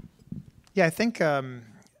 Yeah, I think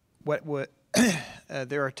what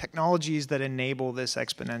there are technologies that enable this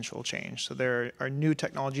exponential change. So there are new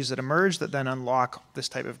technologies that emerge that then unlock this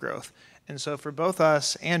type of growth. And so for both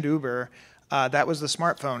us and Uber, that was the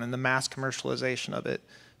smartphone and the mass commercialization of it.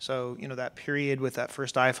 So, that period with that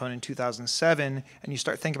first iPhone in 2007, and you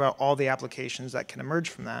start thinking about all the applications that can emerge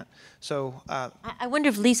from that. So I wonder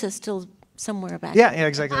if Lisa's still somewhere back. Yeah,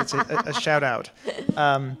 exactly. It's a shout out.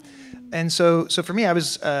 And so for me, I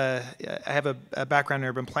have a background in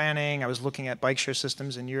urban planning. I was looking at bike share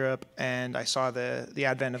systems in Europe, and I saw the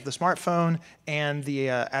advent of the smartphone and the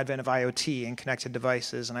advent of IoT and connected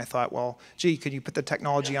devices. And I thought, well, gee, could you put the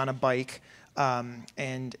technology on a bike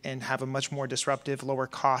and have a much more disruptive, lower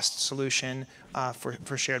cost solution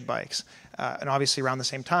for shared bikes? And obviously around the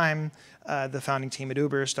same time, the founding team at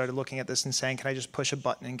Uber started looking at this and saying, can I just push a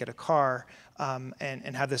button and get a car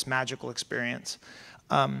and have this magical experience?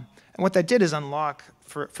 And what that did is unlock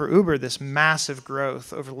for Uber this massive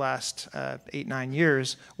growth over the last 8-9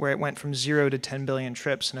 years, where it went from 0 to 10 billion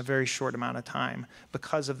trips in a very short amount of time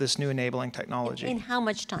because of this new enabling technology. In how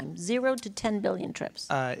much time? 0 to 10 billion trips?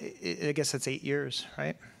 I guess that's 8 years,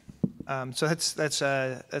 right? So that's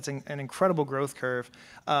an incredible growth curve.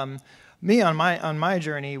 Me on my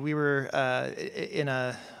journey, we were in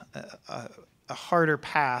a harder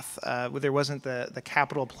path where there wasn't the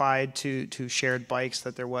capital applied to shared bikes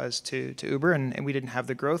that there was to Uber, and we didn't have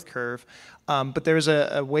the growth curve. But there was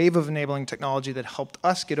a wave of enabling technology that helped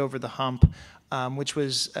us get over the hump, which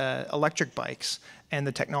was electric bikes and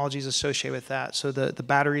the technologies associated with that. So the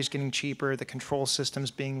batteries getting cheaper, the control systems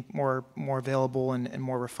being more available and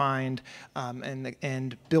more refined,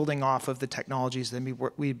 and building off of the technologies that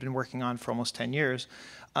we've been working on for almost 10 years.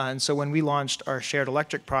 And so when we launched our shared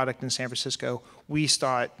electric product in San Francisco, we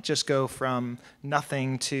saw it just go from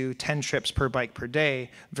nothing to 10 trips per bike per day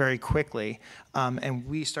very quickly, and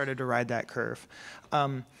we started to ride that curve.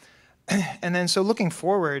 And then so looking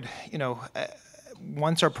forward,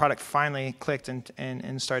 once our product finally clicked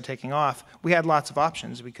and started taking off, we had lots of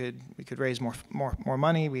options. We could raise more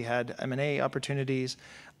money. We had M&A opportunities,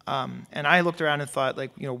 and I looked around and thought,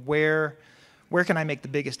 where can I make the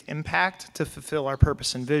biggest impact to fulfill our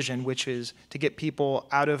purpose and vision, which is to get people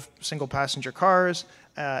out of single passenger cars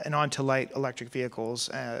and onto light electric vehicles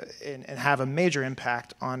and have a major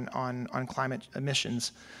impact on climate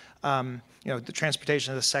emissions. The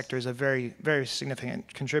transportation of the sector is a very, very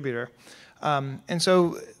significant contributor. And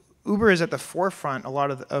so Uber is at the forefront on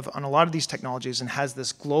a lot of these technologies and has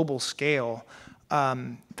this global scale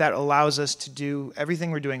that allows us to do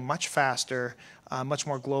everything we're doing much faster, much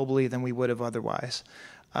more globally than we would have otherwise.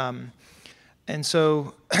 And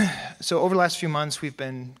so over the last few months, we've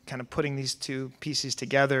been kind of putting these two pieces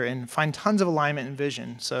together and find tons of alignment and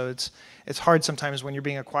vision. So it's hard sometimes when you're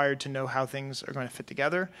being acquired to know how things are going to fit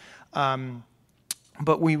together.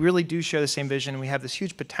 But we really do share the same vision, and we have this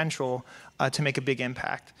huge potential to make a big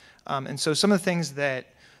impact. And so some of the things that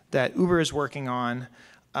Uber is working on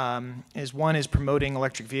one is promoting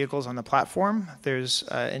electric vehicles on the platform. There's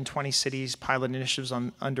in 20 cities pilot initiatives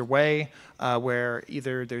underway where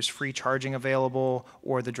either there's free charging available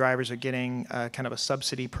or the drivers are getting kind of a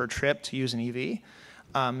subsidy per trip to use an EV.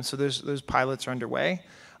 So those pilots are underway.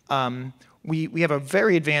 We have a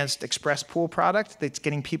very advanced express pool product that's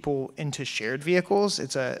getting people into shared vehicles.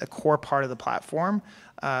 It's a core part of the platform,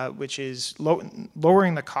 which is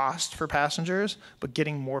lowering the cost for passengers, but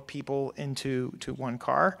getting more people into one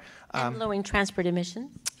car. And lowering transport emissions.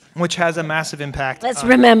 Which has a massive impact. Let's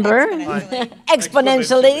remember,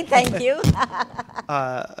 exponentially, thank you.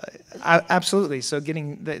 Absolutely. So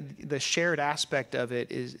getting the shared aspect of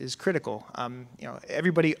it is critical.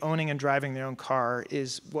 Everybody owning and driving their own car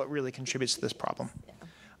is what really contributes to this problem.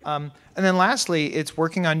 And then lastly, it's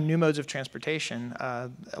working on new modes of transportation,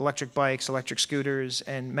 electric bikes, electric scooters,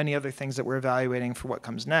 and many other things that we're evaluating for what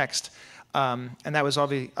comes next. And that was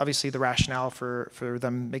obviously the rationale for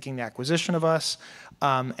them making the acquisition of us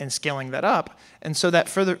and scaling that up. And so that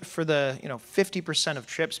for the 50% of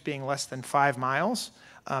trips being less than 5 miles,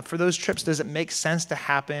 for those trips, does it make sense to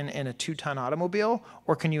happen in a 2-ton automobile,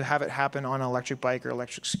 or can you have it happen on an electric bike or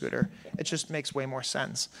electric scooter? It just makes way more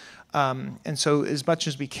sense. And so as much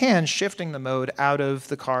as we can, shifting the mode out of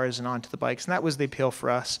the cars and onto the bikes, and that was the appeal for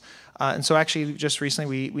us. And so actually just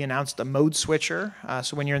recently we announced a mode switcher.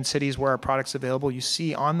 So when you're in cities where our product's available, you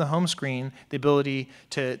see on the home screen the ability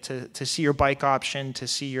to see your bike option, to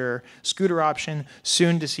see your scooter option,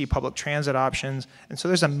 soon to see public transit options. And so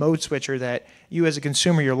there's a mode switcher that you as a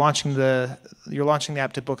consumer, you're launching the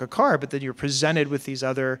app to book a car, but then you're presented with these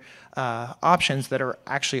other options that are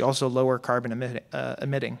actually also lower carbon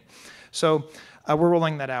emitting. So We're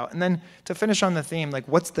rolling that out. And then to finish on the theme, like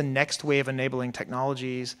what's the next wave enabling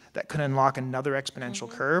technologies that could unlock another exponential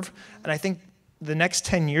curve? And I think the next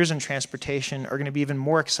 10 years in transportation are going to be even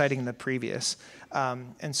more exciting than the previous.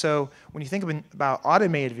 And so when you think about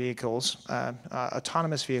automated vehicles,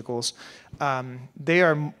 autonomous vehicles, they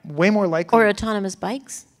are way more likely... Or autonomous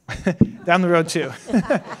bikes? Down the road, too.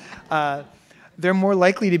 They're more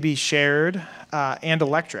likely to be shared and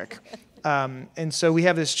electric. And so we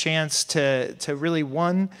have this chance to really,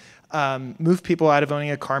 one, move people out of owning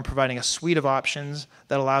a car and providing a suite of options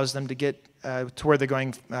that allows them to get to where they're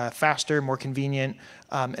going faster, more convenient,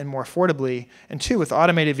 and more affordably. And two, with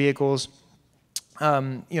automated vehicles,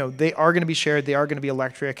 they are going to be shared, they are going to be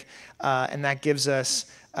electric, and that gives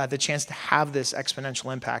us the chance to have this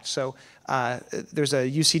exponential impact. So there's a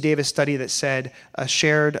UC Davis study that said a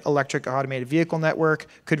shared electric automated vehicle network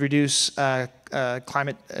could reduce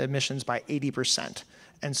climate emissions by 80%.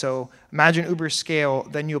 And so imagine Uber's scale,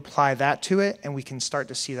 then you apply that to it, and we can start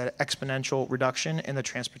to see that exponential reduction in the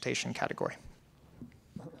transportation category.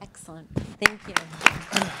 Excellent. Thank you.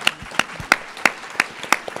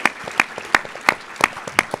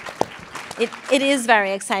 It is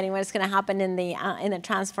very exciting what's going to happen in the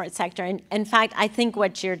transport sector. And in fact, I think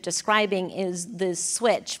what you're describing is the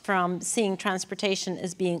switch from seeing transportation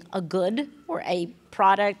as being a good or a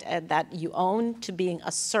product that you own to being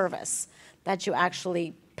a service that you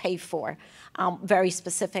actually pay for very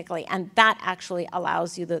specifically. And that actually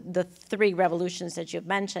allows you, the three revolutions that you've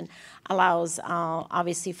mentioned, allows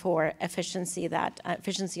obviously for efficiency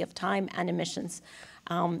of time and emissions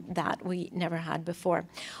that we never had before.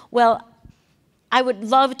 Well, I would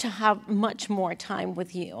love to have much more time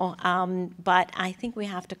with you, but I think we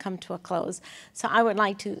have to come to a close. So I would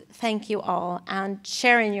like to thank you all, and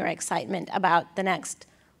sharing your excitement about the next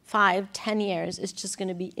 5-10 years is just going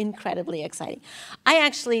to be incredibly exciting. I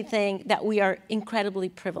actually think that we are incredibly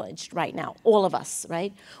privileged right now, all of us,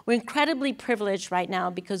 right? We're incredibly privileged right now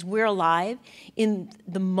because we're alive in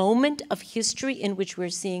the moment of history in which we're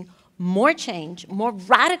seeing more change, more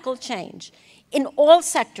radical change in all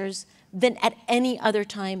sectors than at any other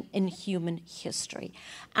time in human history.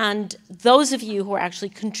 And those of you who are actually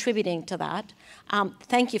contributing to that,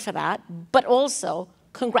 thank you for that, but also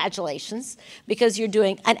congratulations, because you're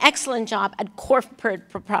doing an excellent job at corporate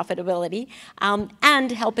profitability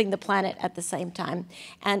and helping the planet at the same time.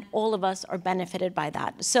 And all of us are benefited by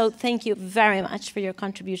that. So thank you very much for your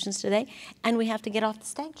contributions today. And we have to get off the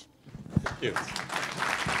stage. Thank you.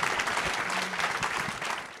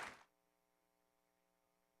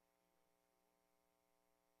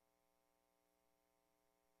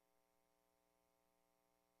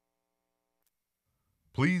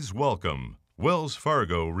 Please welcome Wells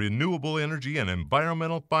Fargo Renewable Energy and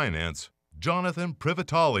Environmental Finance, Jonathan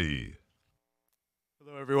Privitali.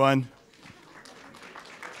 Hello, everyone.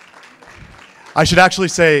 I should actually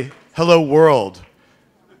say, hello, world.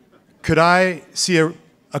 Could I see a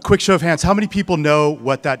quick show of hands? How many people know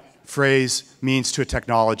what that phrase means to a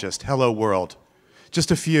technologist? Hello, world.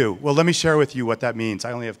 Just a few. Well, let me share with you what that means.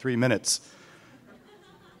 I only have 3 minutes.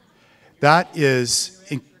 That is...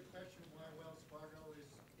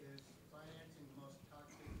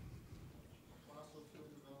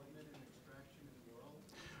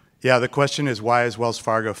 Yeah, the question is, why is Wells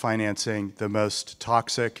Fargo financing the most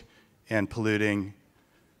toxic and polluting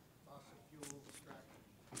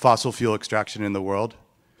fossil fuel extraction in the world?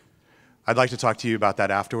 I'd like to talk to you about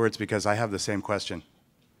that afterwards because I have the same question.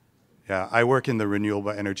 Yeah, I work in the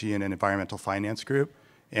Renewable Energy and Environmental Finance Group,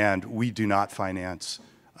 and we do not finance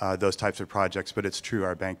those types of projects, but it's true,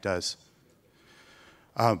 our bank does.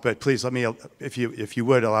 But please let me, if you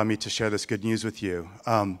would, allow me to share this good news with you.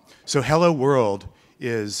 So Hello World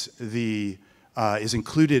is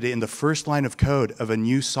included in the first line of code of a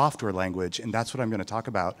new software language, and that's what I'm going to talk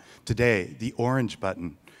about today, the Orange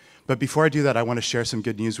Button. But before I do that, I want to share some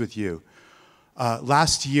good news with you.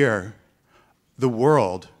 Last year, the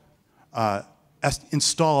world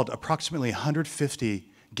installed approximately 150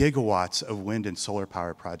 gigawatts of wind and solar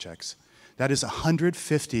power projects. That is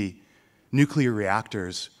 150 nuclear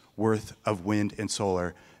reactors worth of wind and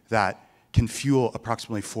solar that can fuel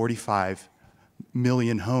approximately 45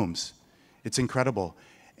 million homes. It's incredible.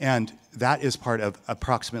 And that is part of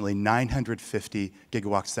approximately 950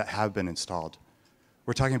 gigawatts that have been installed.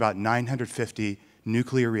 We're talking about 950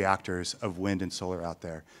 nuclear reactors of wind and solar out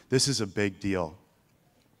there. This is a big deal.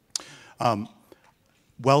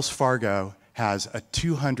 Wells Fargo has a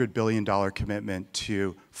 $200 billion commitment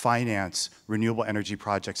to finance renewable energy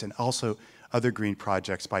projects and also other green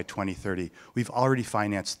projects by 2030. We've already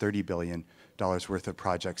financed $30 billion worth of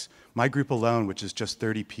projects. My group alone, which is just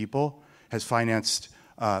 30 people, has financed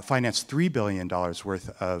financed $3 billion worth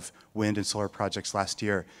of wind and solar projects last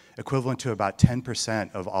year, equivalent to about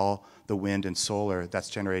 10% of all the wind and solar that's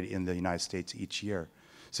generated in the United States each year.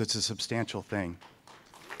 So it's a substantial thing.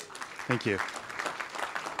 Thank you.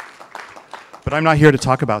 But I'm not here to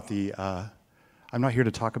talk about the,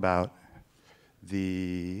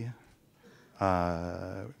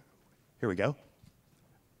 here we go.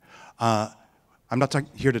 I'm not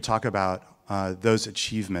here to talk about those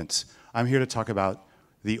achievements. I'm here to talk about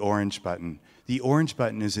the Orange Button. The Orange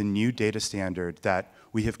Button is a new data standard that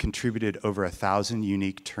we have contributed over 1,000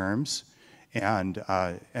 unique terms and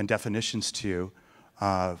definitions to.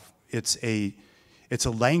 It's a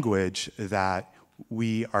language that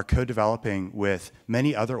we are co-developing with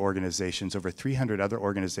many other organizations, over 300 other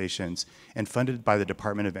organizations, and funded by the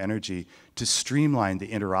Department of Energy to streamline the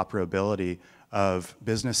interoperability of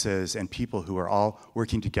businesses and people who are all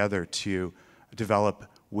working together to develop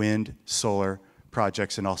wind, solar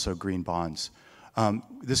projects, and also green bonds.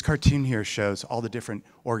 This cartoon here shows all the different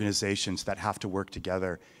organizations that have to work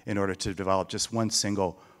together in order to develop just one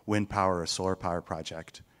single wind power or solar power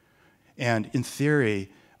project. And in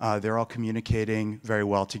theory, they're all communicating very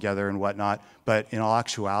well together and whatnot, but in all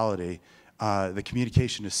actuality, the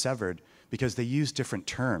communication is severed because they use different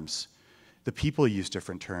terms. The people use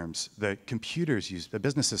different terms. The computers use, the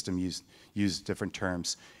business system use different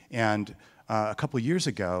terms. And a couple years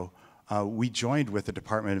ago, we joined with the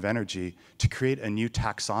Department of Energy to create a new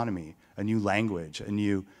taxonomy, a new language, a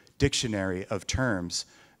new dictionary of terms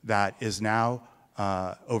that is now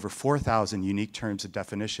over 4,000 unique terms and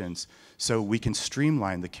definitions, so we can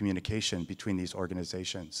streamline the communication between these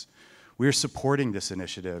organizations. We're supporting this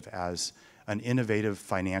initiative as an innovative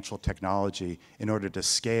financial technology in order to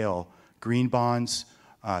scale green bonds,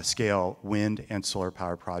 scale wind and solar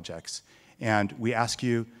power projects. And we ask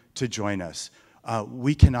you to join us.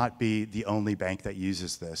 We cannot be the only bank that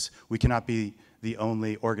uses this. We cannot be the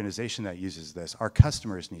only organization that uses this. Our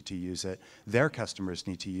customers need to use it. Their customers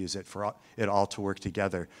need to use it for it all to work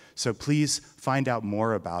together. So please find out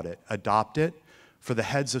more about it. Adopt it. For the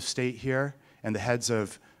heads of state here and the heads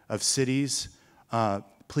of cities,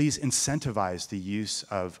 please incentivize the use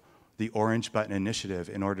of the Orange Button Initiative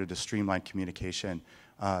in order to streamline communication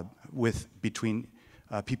between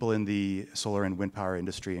people in the solar and wind power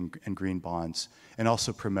industry and green bonds, and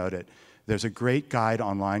also promote it. There's a great guide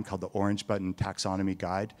online called the Orange Button Taxonomy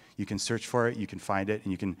Guide. You can search for it, you can find it,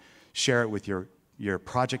 and you can share it with your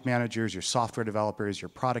project managers, your software developers, your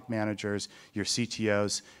product managers, your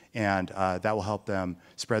CTOs, and that will help them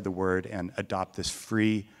spread the word and adopt this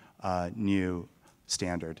free new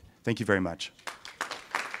standard. Thank you very much.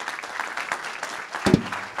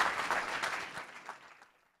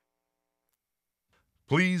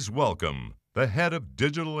 Please welcome the head of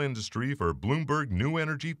digital industry for Bloomberg New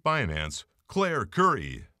Energy Finance, Claire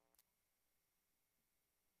Curry.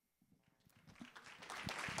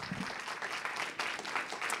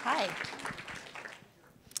 Hi.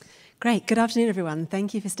 Great. Good afternoon, everyone.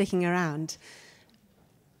 Thank you for sticking around.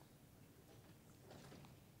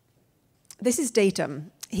 This is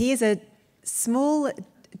Datum. He is a small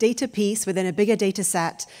data piece within a bigger data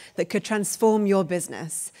set that could transform your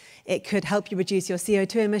business. It could help you reduce your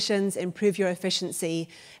CO2 emissions, improve your efficiency,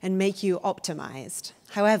 and make you optimized.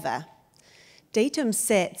 However, Datum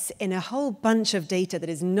sits in a whole bunch of data that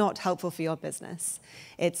is not helpful for your business.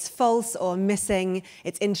 It's false or missing,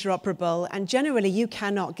 it's interoperable, and generally you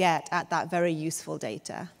cannot get at that very useful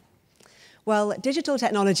data. Well, digital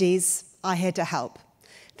technologies are here to help.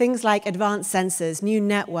 Things like advanced sensors, new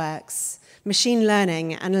networks, machine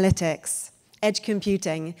learning, analytics, edge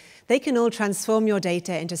computing, they can all transform your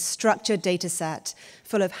data into structured data set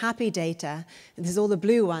full of happy data. And this is all the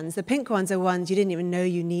blue ones. The pink ones are ones you didn't even know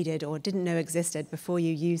you needed or didn't know existed before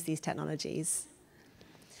you used these technologies.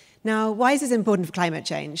 Now, why is this important for climate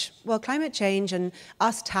change? Well, climate change and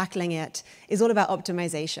us tackling it is all about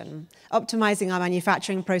optimization. Optimizing our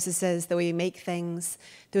manufacturing processes, the way we make things,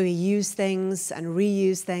 the way we use things and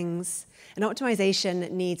reuse things. And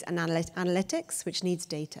optimization needs analytics, which needs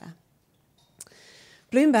data.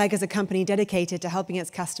 Bloomberg is a company dedicated to helping its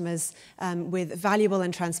customers with valuable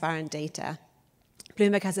and transparent data.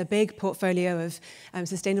 Bloomberg has a big portfolio of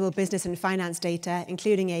sustainable business and finance data,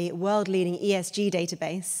 including a world-leading ESG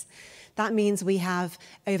database. That means we have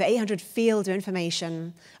over 800 fields of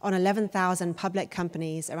information on 11,000 public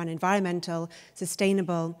companies around environmental,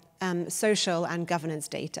 sustainable, social, and governance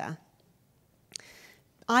data.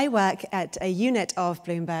 I work at a unit of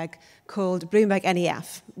Bloomberg called Bloomberg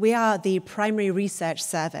NEF. We are the primary research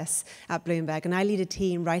service at Bloomberg, and I lead a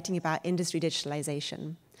team writing about industry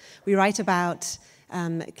digitalization. We write about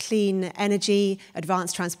clean energy,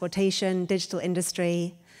 advanced transportation, digital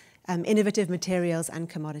industry, innovative materials and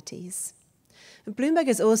commodities. Bloomberg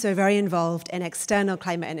is also very involved in external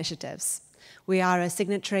climate initiatives. We are a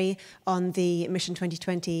signatory on the Mission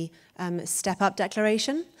 2020 Step Up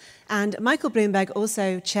Declaration, and Michael Bloomberg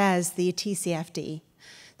also chairs the TCFD.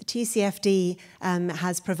 The TCFD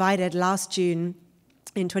has provided last June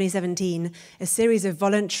in 2017 a series of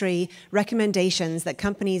voluntary recommendations that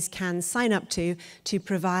companies can sign up to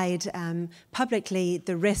provide publicly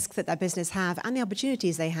the risks that their business have and the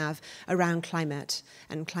opportunities they have around climate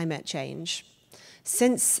and climate change.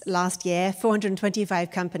 Since last year,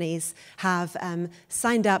 425 companies have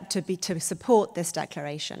signed up to support this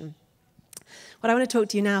declaration. What I want to talk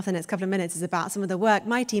to you now for the next couple of minutes is about some of the work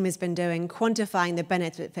my team has been doing quantifying the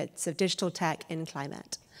benefits of digital tech in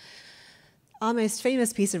climate. Our most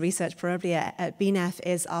famous piece of research probably at BNEF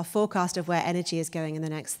is our forecast of where energy is going in the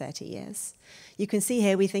next 30 years. You can see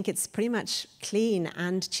here we think it's pretty much clean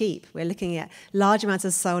and cheap. We're looking at large amounts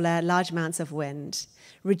of solar, large amounts of wind,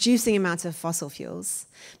 reducing amounts of fossil fuels.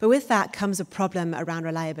 But with that comes a problem around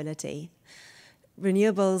reliability.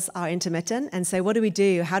 Renewables are intermittent, and so what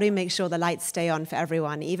do? How do we make sure the lights stay on for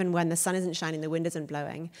everyone, even when the sun isn't shining, the wind isn't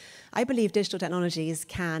blowing? I believe digital technologies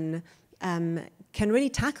can really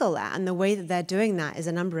tackle that, and the way that they're doing that is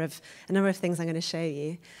a number of things I'm going to show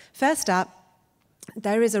you. First up,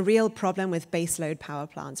 there is a real problem with baseload power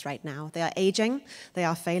plants right now. They are aging, they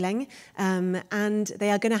are failing, and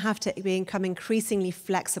they are going to have to become increasingly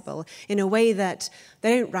flexible in a way that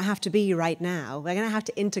they don't have to be right now. We're going to have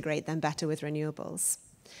to integrate them better with renewables.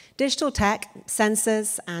 Digital tech,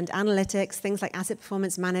 sensors and analytics, things like asset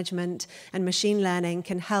performance management and machine learning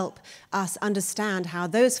can help us understand how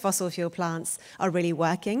those fossil fuel plants are really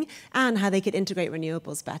working and how they could integrate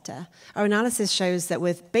renewables better. Our analysis shows that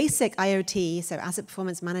with basic IoT, so asset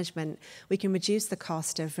performance management, we can reduce the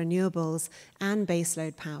cost of renewables and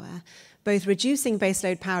baseload power. Both reducing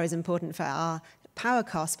baseload power is important for our power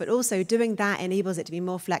costs, but also doing that enables it to be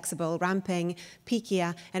more flexible, ramping,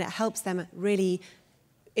 peakier, and it helps them really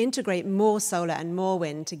integrate more solar and more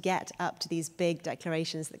wind to get up to these big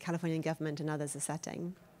declarations that the Californian government and others are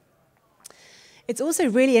setting. It's also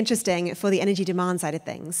really interesting for the energy demand side of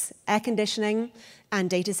things. Air conditioning and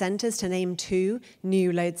data centers, to name two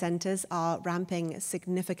new load centers, are ramping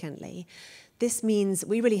significantly. This means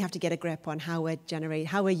we really have to get a grip on how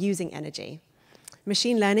we're using energy.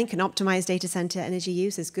 Machine learning can optimize data center energy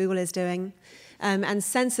use, as Google is doing, and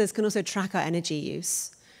sensors can also track our energy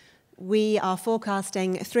use. We are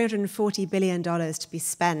forecasting $340 billion to be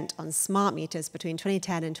spent on smart meters between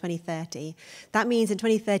 2010 and 2030. That means in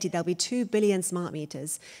 2030, there'll be 2 billion smart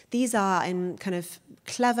meters. These are in kind of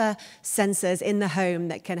clever sensors in the home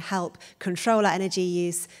that can help control our energy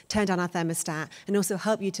use, turn down our thermostat, and also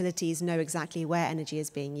help utilities know exactly where energy is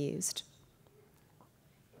being used.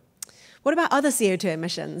 What about other CO2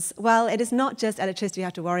 emissions? Well, it is not just electricity we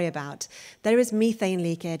have to worry about. There is methane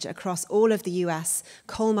leakage across all of the US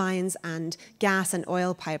coal mines and gas and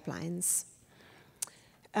oil pipelines.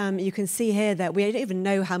 You can see here that we don't even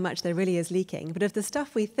know how much there really is leaking, but of the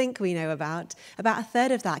stuff we think we know about a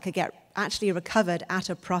third of that could get actually recovered at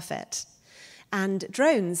a profit. And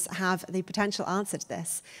drones have the potential answer to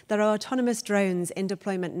this. There are autonomous drones in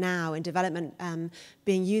deployment now, in development,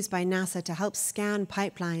 being used by NASA to help scan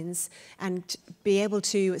pipelines and be able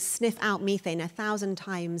to sniff out methane 1,000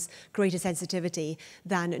 times greater sensitivity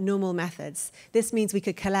than normal methods. This means we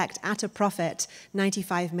could collect, at a profit,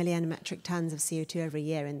 95 million metric tons of CO2 every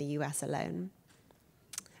year in the US alone.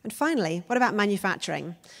 And finally, what about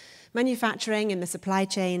manufacturing? Manufacturing and the supply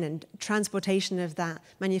chain and transportation of that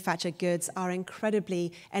manufactured goods are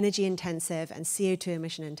incredibly energy intensive and CO2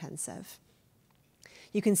 emission intensive.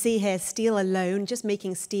 You can see here steel alone, just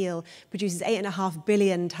making steel, produces 8.5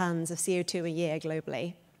 billion tons of CO2 a year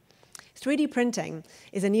globally. 3D printing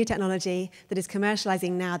is a new technology that is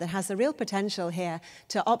commercializing now that has the real potential here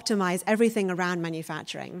to optimize everything around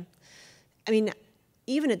manufacturing. I mean,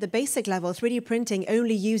 even at the basic level, 3D printing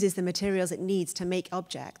only uses the materials it needs to make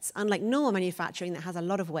objects, unlike normal manufacturing that has a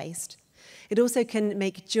lot of waste. It also can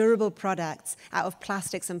make durable products out of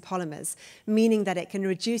plastics and polymers, meaning that it can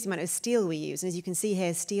reduce the amount of steel we use. And as you can see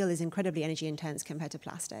here, steel is incredibly energy intense compared to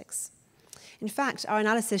plastics. In fact, our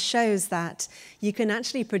analysis shows that you can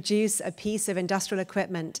actually produce a piece of industrial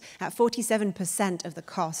equipment at 47% of the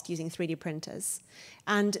cost using 3D printers.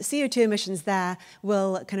 And CO2 emissions there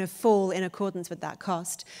will kind of fall in accordance with that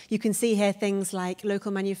cost. You can see here things like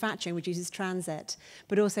local manufacturing reduces transit,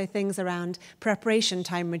 but also things around preparation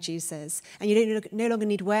time reduces. And you no longer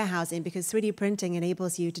need warehousing because 3D printing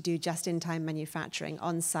enables you to do just-in-time manufacturing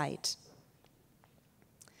on site.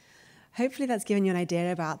 Hopefully that's given you an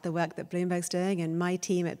idea about the work that Bloomberg's doing and my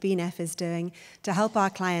team at BNEF is doing to help our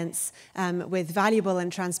clients with valuable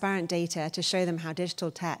and transparent data to show them how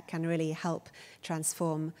digital tech can really help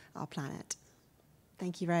transform our planet.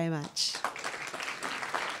 Thank you very much.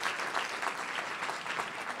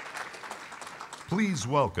 Please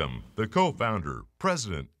welcome the co-founder,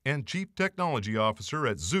 president, and chief technology officer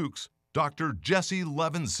at Zoox, Dr. Jesse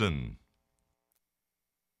Levinson.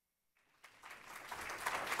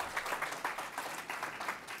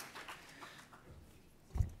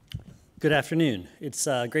 Good afternoon. It's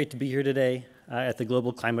great to be here today at the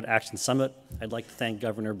Global Climate Action Summit. I'd like to thank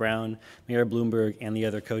Governor Brown, Mayor Bloomberg, and the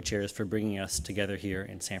other co-chairs for bringing us together here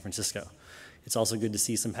in San Francisco. It's also good to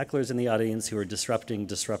see some hecklers in the audience who are disrupting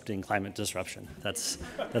climate disruption. That's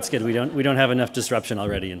good. We don't have enough disruption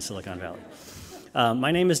already in Silicon Valley.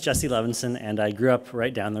 My name is Jesse Levinson, and I grew up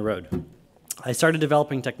right down the road. I started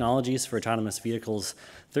developing technologies for autonomous vehicles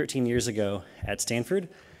 13 years ago at Stanford.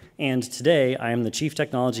 And today, I am the Chief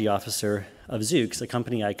Technology Officer of Zoox, a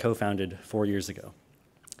company I co-founded 4 years ago.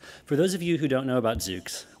 For those of you who don't know about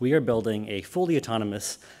Zoox, we are building a fully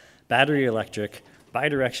autonomous, battery electric,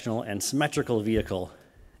 bidirectional, and symmetrical vehicle.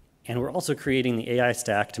 And we're also creating the AI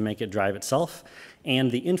stack to make it drive itself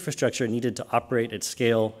and the infrastructure needed to operate at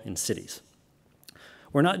scale in cities.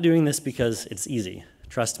 We're not doing this because it's easy.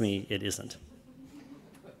 Trust me, it isn't.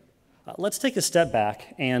 Let's take a step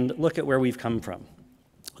back and look at where we've come from.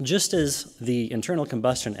 Just as the internal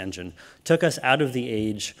combustion engine took us out of the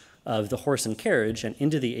age of the horse and carriage and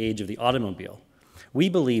into the age of the automobile, we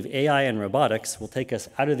believe AI and robotics will take us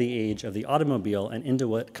out of the age of the automobile and into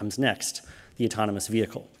what comes next, the autonomous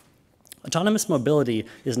vehicle. Autonomous mobility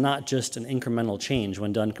is not just an incremental change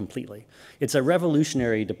when done completely. It's a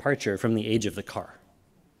revolutionary departure from the age of the car.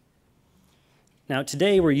 Now,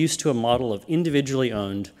 today we're used to a model of individually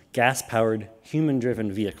owned, gas-powered,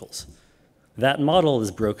 human-driven vehicles. That model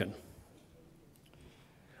is broken.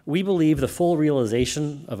 We believe the full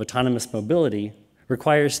realization of autonomous mobility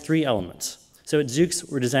requires 3 elements. So at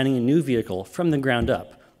Zoox, we're designing a new vehicle from the ground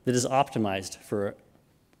up that is optimized for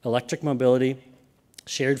electric mobility,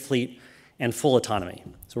 shared fleet, and full autonomy.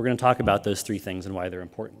 So we're going to talk about those 3 things and why they're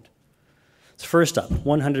important. So first up,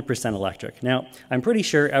 100% electric. Now, I'm pretty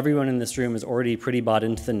sure everyone in this room is already pretty bought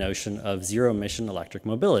into the notion of zero-emission electric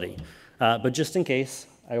mobility. But just in case,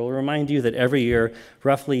 I will remind you that every year,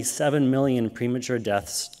 roughly 7 million premature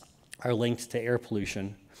deaths are linked to air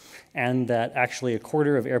pollution, and that actually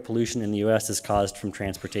 1/4 of air pollution in the US is caused from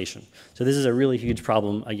transportation. So this is a really huge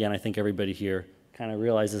problem. Again, I think everybody here kind of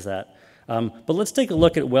realizes that. But let's take a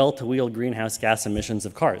look at well-to-wheel greenhouse gas emissions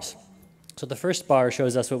of cars. So the first bar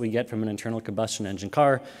shows us what we get from an internal combustion engine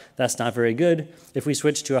car. That's not very good. If we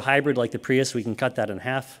switch to a hybrid like the Prius, we can cut that in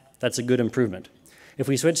half. That's a good improvement. If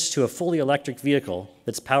we switch to a fully electric vehicle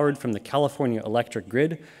that's powered from the California electric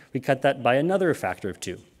grid, we cut that by another factor of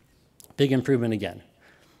 2. Big improvement again.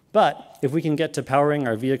 But if we can get to powering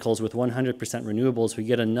our vehicles with 100% renewables, we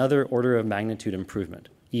get another order of magnitude improvement,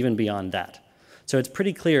 even beyond that. So it's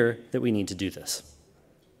pretty clear that we need to do this.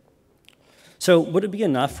 So would it be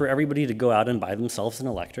enough for everybody to go out and buy themselves an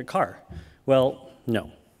electric car? Well,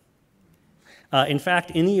 no. In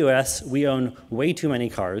fact, in the US, we own way too many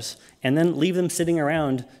cars and then leave them sitting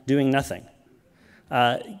around doing nothing.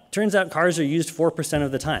 Turns out cars are used 4%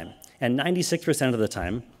 of the time, and 96% of the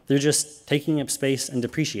time, they're just taking up space and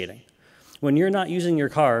depreciating. When you're not using your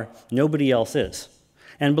car, nobody else is.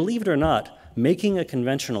 And believe it or not, making a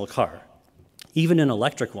conventional car, even an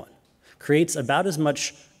electric one, creates about as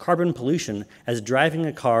much carbon pollution as driving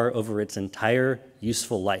a car over its entire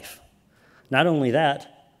useful life. Not only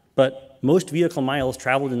that, but most vehicle miles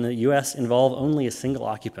traveled in the US involve only a single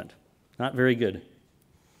occupant. Not very good.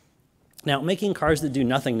 Now, making cars that do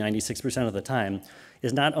nothing 96% of the time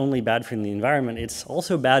is not only bad for the environment, it's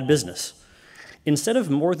also bad business. Instead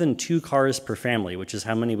of more than 2 cars per family, which is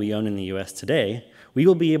how many we own in the US today, we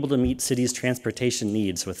will be able to meet cities' transportation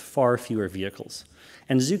needs with far fewer vehicles.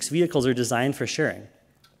 And Zoox vehicles are designed for sharing.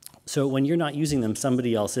 So when you're not using them,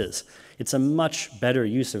 somebody else is. It's a much better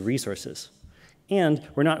use of resources. And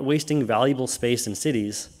we're not wasting valuable space in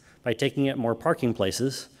cities by taking up more parking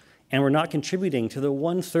places, and we're not contributing to the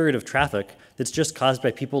 1/3 of traffic that's just caused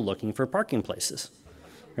by people looking for parking places,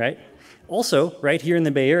 right? Also, right here in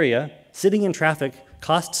the Bay Area, sitting in traffic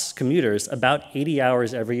costs commuters about 80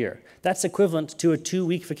 hours every year. That's equivalent to a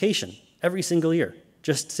 2-week vacation every single year,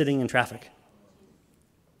 just sitting in traffic.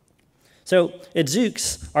 So at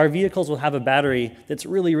Zoox, our vehicles will have a battery that's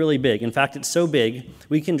really, really big. In fact, it's so big,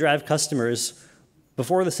 we can drive customers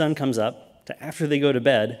before the sun comes up to after they go to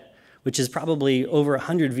bed, which is probably over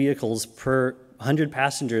 100 vehicles per 100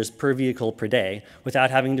 passengers per vehicle per day without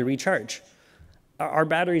having to recharge. Our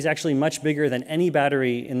battery is actually much bigger than any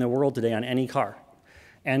battery in the world today on any car.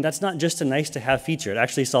 And that's not just a nice-to-have feature. It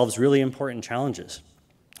actually solves really important challenges.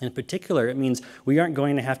 In particular, it means we aren't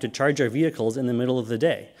going to have to charge our vehicles in the middle of the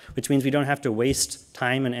day, which means we don't have to waste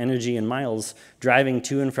time and energy and miles driving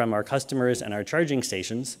to and from our customers and our charging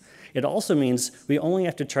stations. It also means we only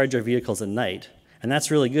have to charge our vehicles at night. And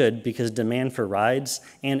that's really good because demand for rides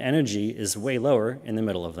and energy is way lower in the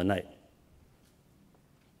middle of the night.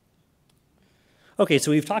 Okay,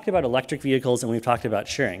 so we've talked about electric vehicles and we've talked about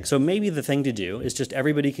sharing. So maybe the thing to do is just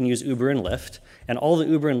everybody can use Uber and Lyft, and all the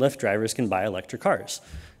Uber and Lyft drivers can buy electric cars.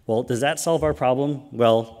 Well, does that solve our problem?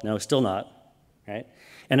 Well, no, still not, right?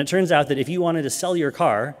 And it turns out that if you wanted to sell your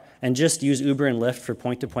car and just use Uber and Lyft for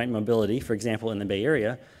point-to-point mobility, for example, in the Bay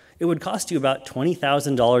Area, it would cost you about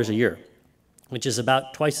 $20,000 a year, which is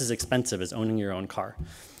about twice as expensive as owning your own car.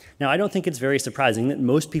 Now, I don't think it's very surprising that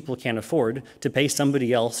most people can't afford to pay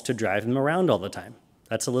somebody else to drive them around all the time.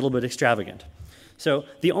 That's a little bit extravagant. So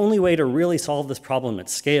the only way to really solve this problem at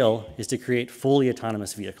scale is to create fully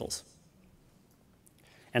autonomous vehicles.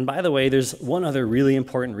 And by the way, there's one other really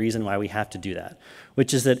important reason why we have to do that,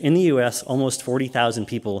 which is that in the US, almost 40,000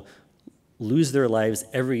 people lose their lives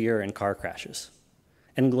every year in car crashes.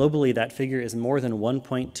 And globally, that figure is more than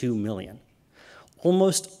 1.2 million.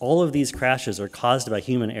 Almost all of these crashes are caused by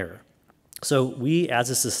human error. So we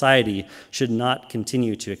as a society should not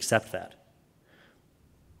continue to accept that.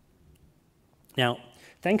 Now,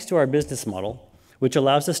 thanks to our business model, which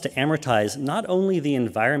allows us to amortize not only the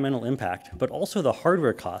environmental impact, but also the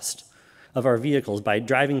hardware cost of our vehicles by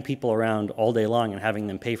driving people around all day long and having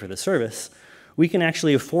them pay for the service, we can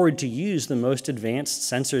actually afford to use the most advanced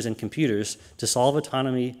sensors and computers to solve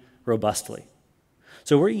autonomy robustly.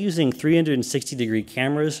 So we're using 360-degree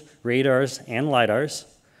cameras, radars, and LiDARs,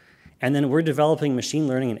 and then we're developing machine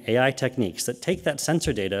learning and AI techniques that take that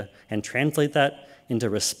sensor data and translate that into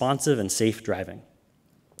responsive and safe driving.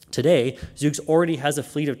 Today, Zoox already has a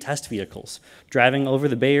fleet of test vehicles driving over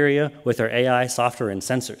the Bay Area with our AI software and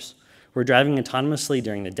sensors. We're driving autonomously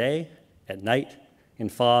during the day, at night, in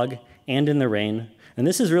fog, and in the rain, and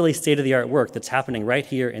this is really state-of-the-art work that's happening right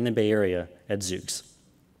here in the Bay Area at Zoox.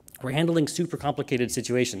 We're handling super complicated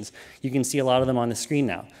situations. You can see a lot of them on the screen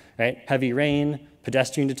now, right? Heavy rain,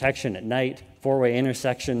 pedestrian detection at night, four-way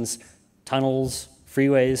intersections, tunnels,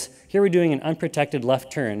 freeways. Here we're doing an unprotected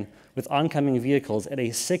left turn with oncoming vehicles at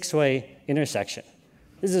a six-way intersection.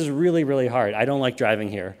 This is really, really hard. I don't like driving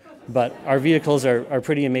here, but our vehicles are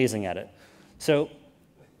pretty amazing at it. So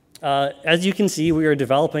as you can see, we are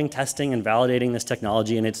developing, testing, and validating this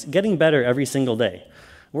technology, and it's getting better every single day.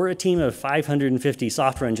 We're a team of 550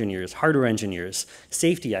 software engineers, hardware engineers,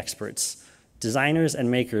 safety experts, designers, and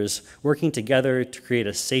makers working together to create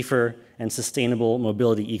a safer and sustainable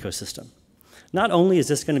mobility ecosystem. Not only is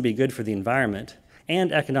this going to be good for the environment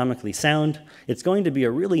and economically sound, it's going to be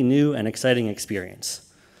a really new and exciting experience.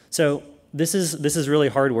 So this is really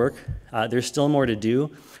hard work. There's still more to do,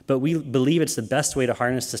 but we believe it's the best way to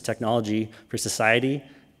harness this technology for society,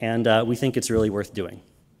 and we think it's really worth doing.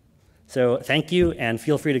 So thank you, and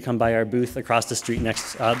feel free to come by our booth across the street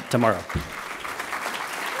tomorrow.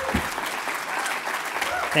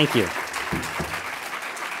 Thank you.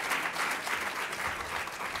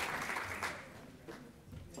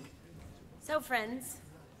 So friends,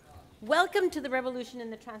 welcome to the revolution in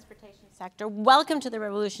the transportation sector. Welcome to the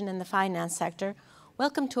revolution in the finance sector.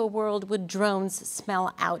 Welcome to a world where drones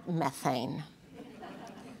smell out methane.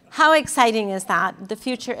 How exciting is that? The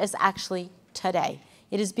future is actually today.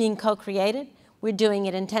 It is being co-created. We're doing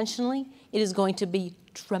it intentionally. It is going to be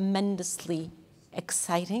tremendously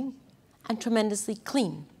exciting and tremendously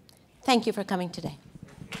clean. Thank you for coming today.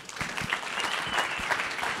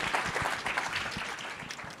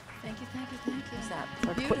 Thank you.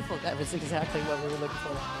 Beautiful. That was exactly what we were looking for.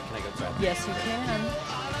 Can I go grab? Yes, you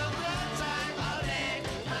can.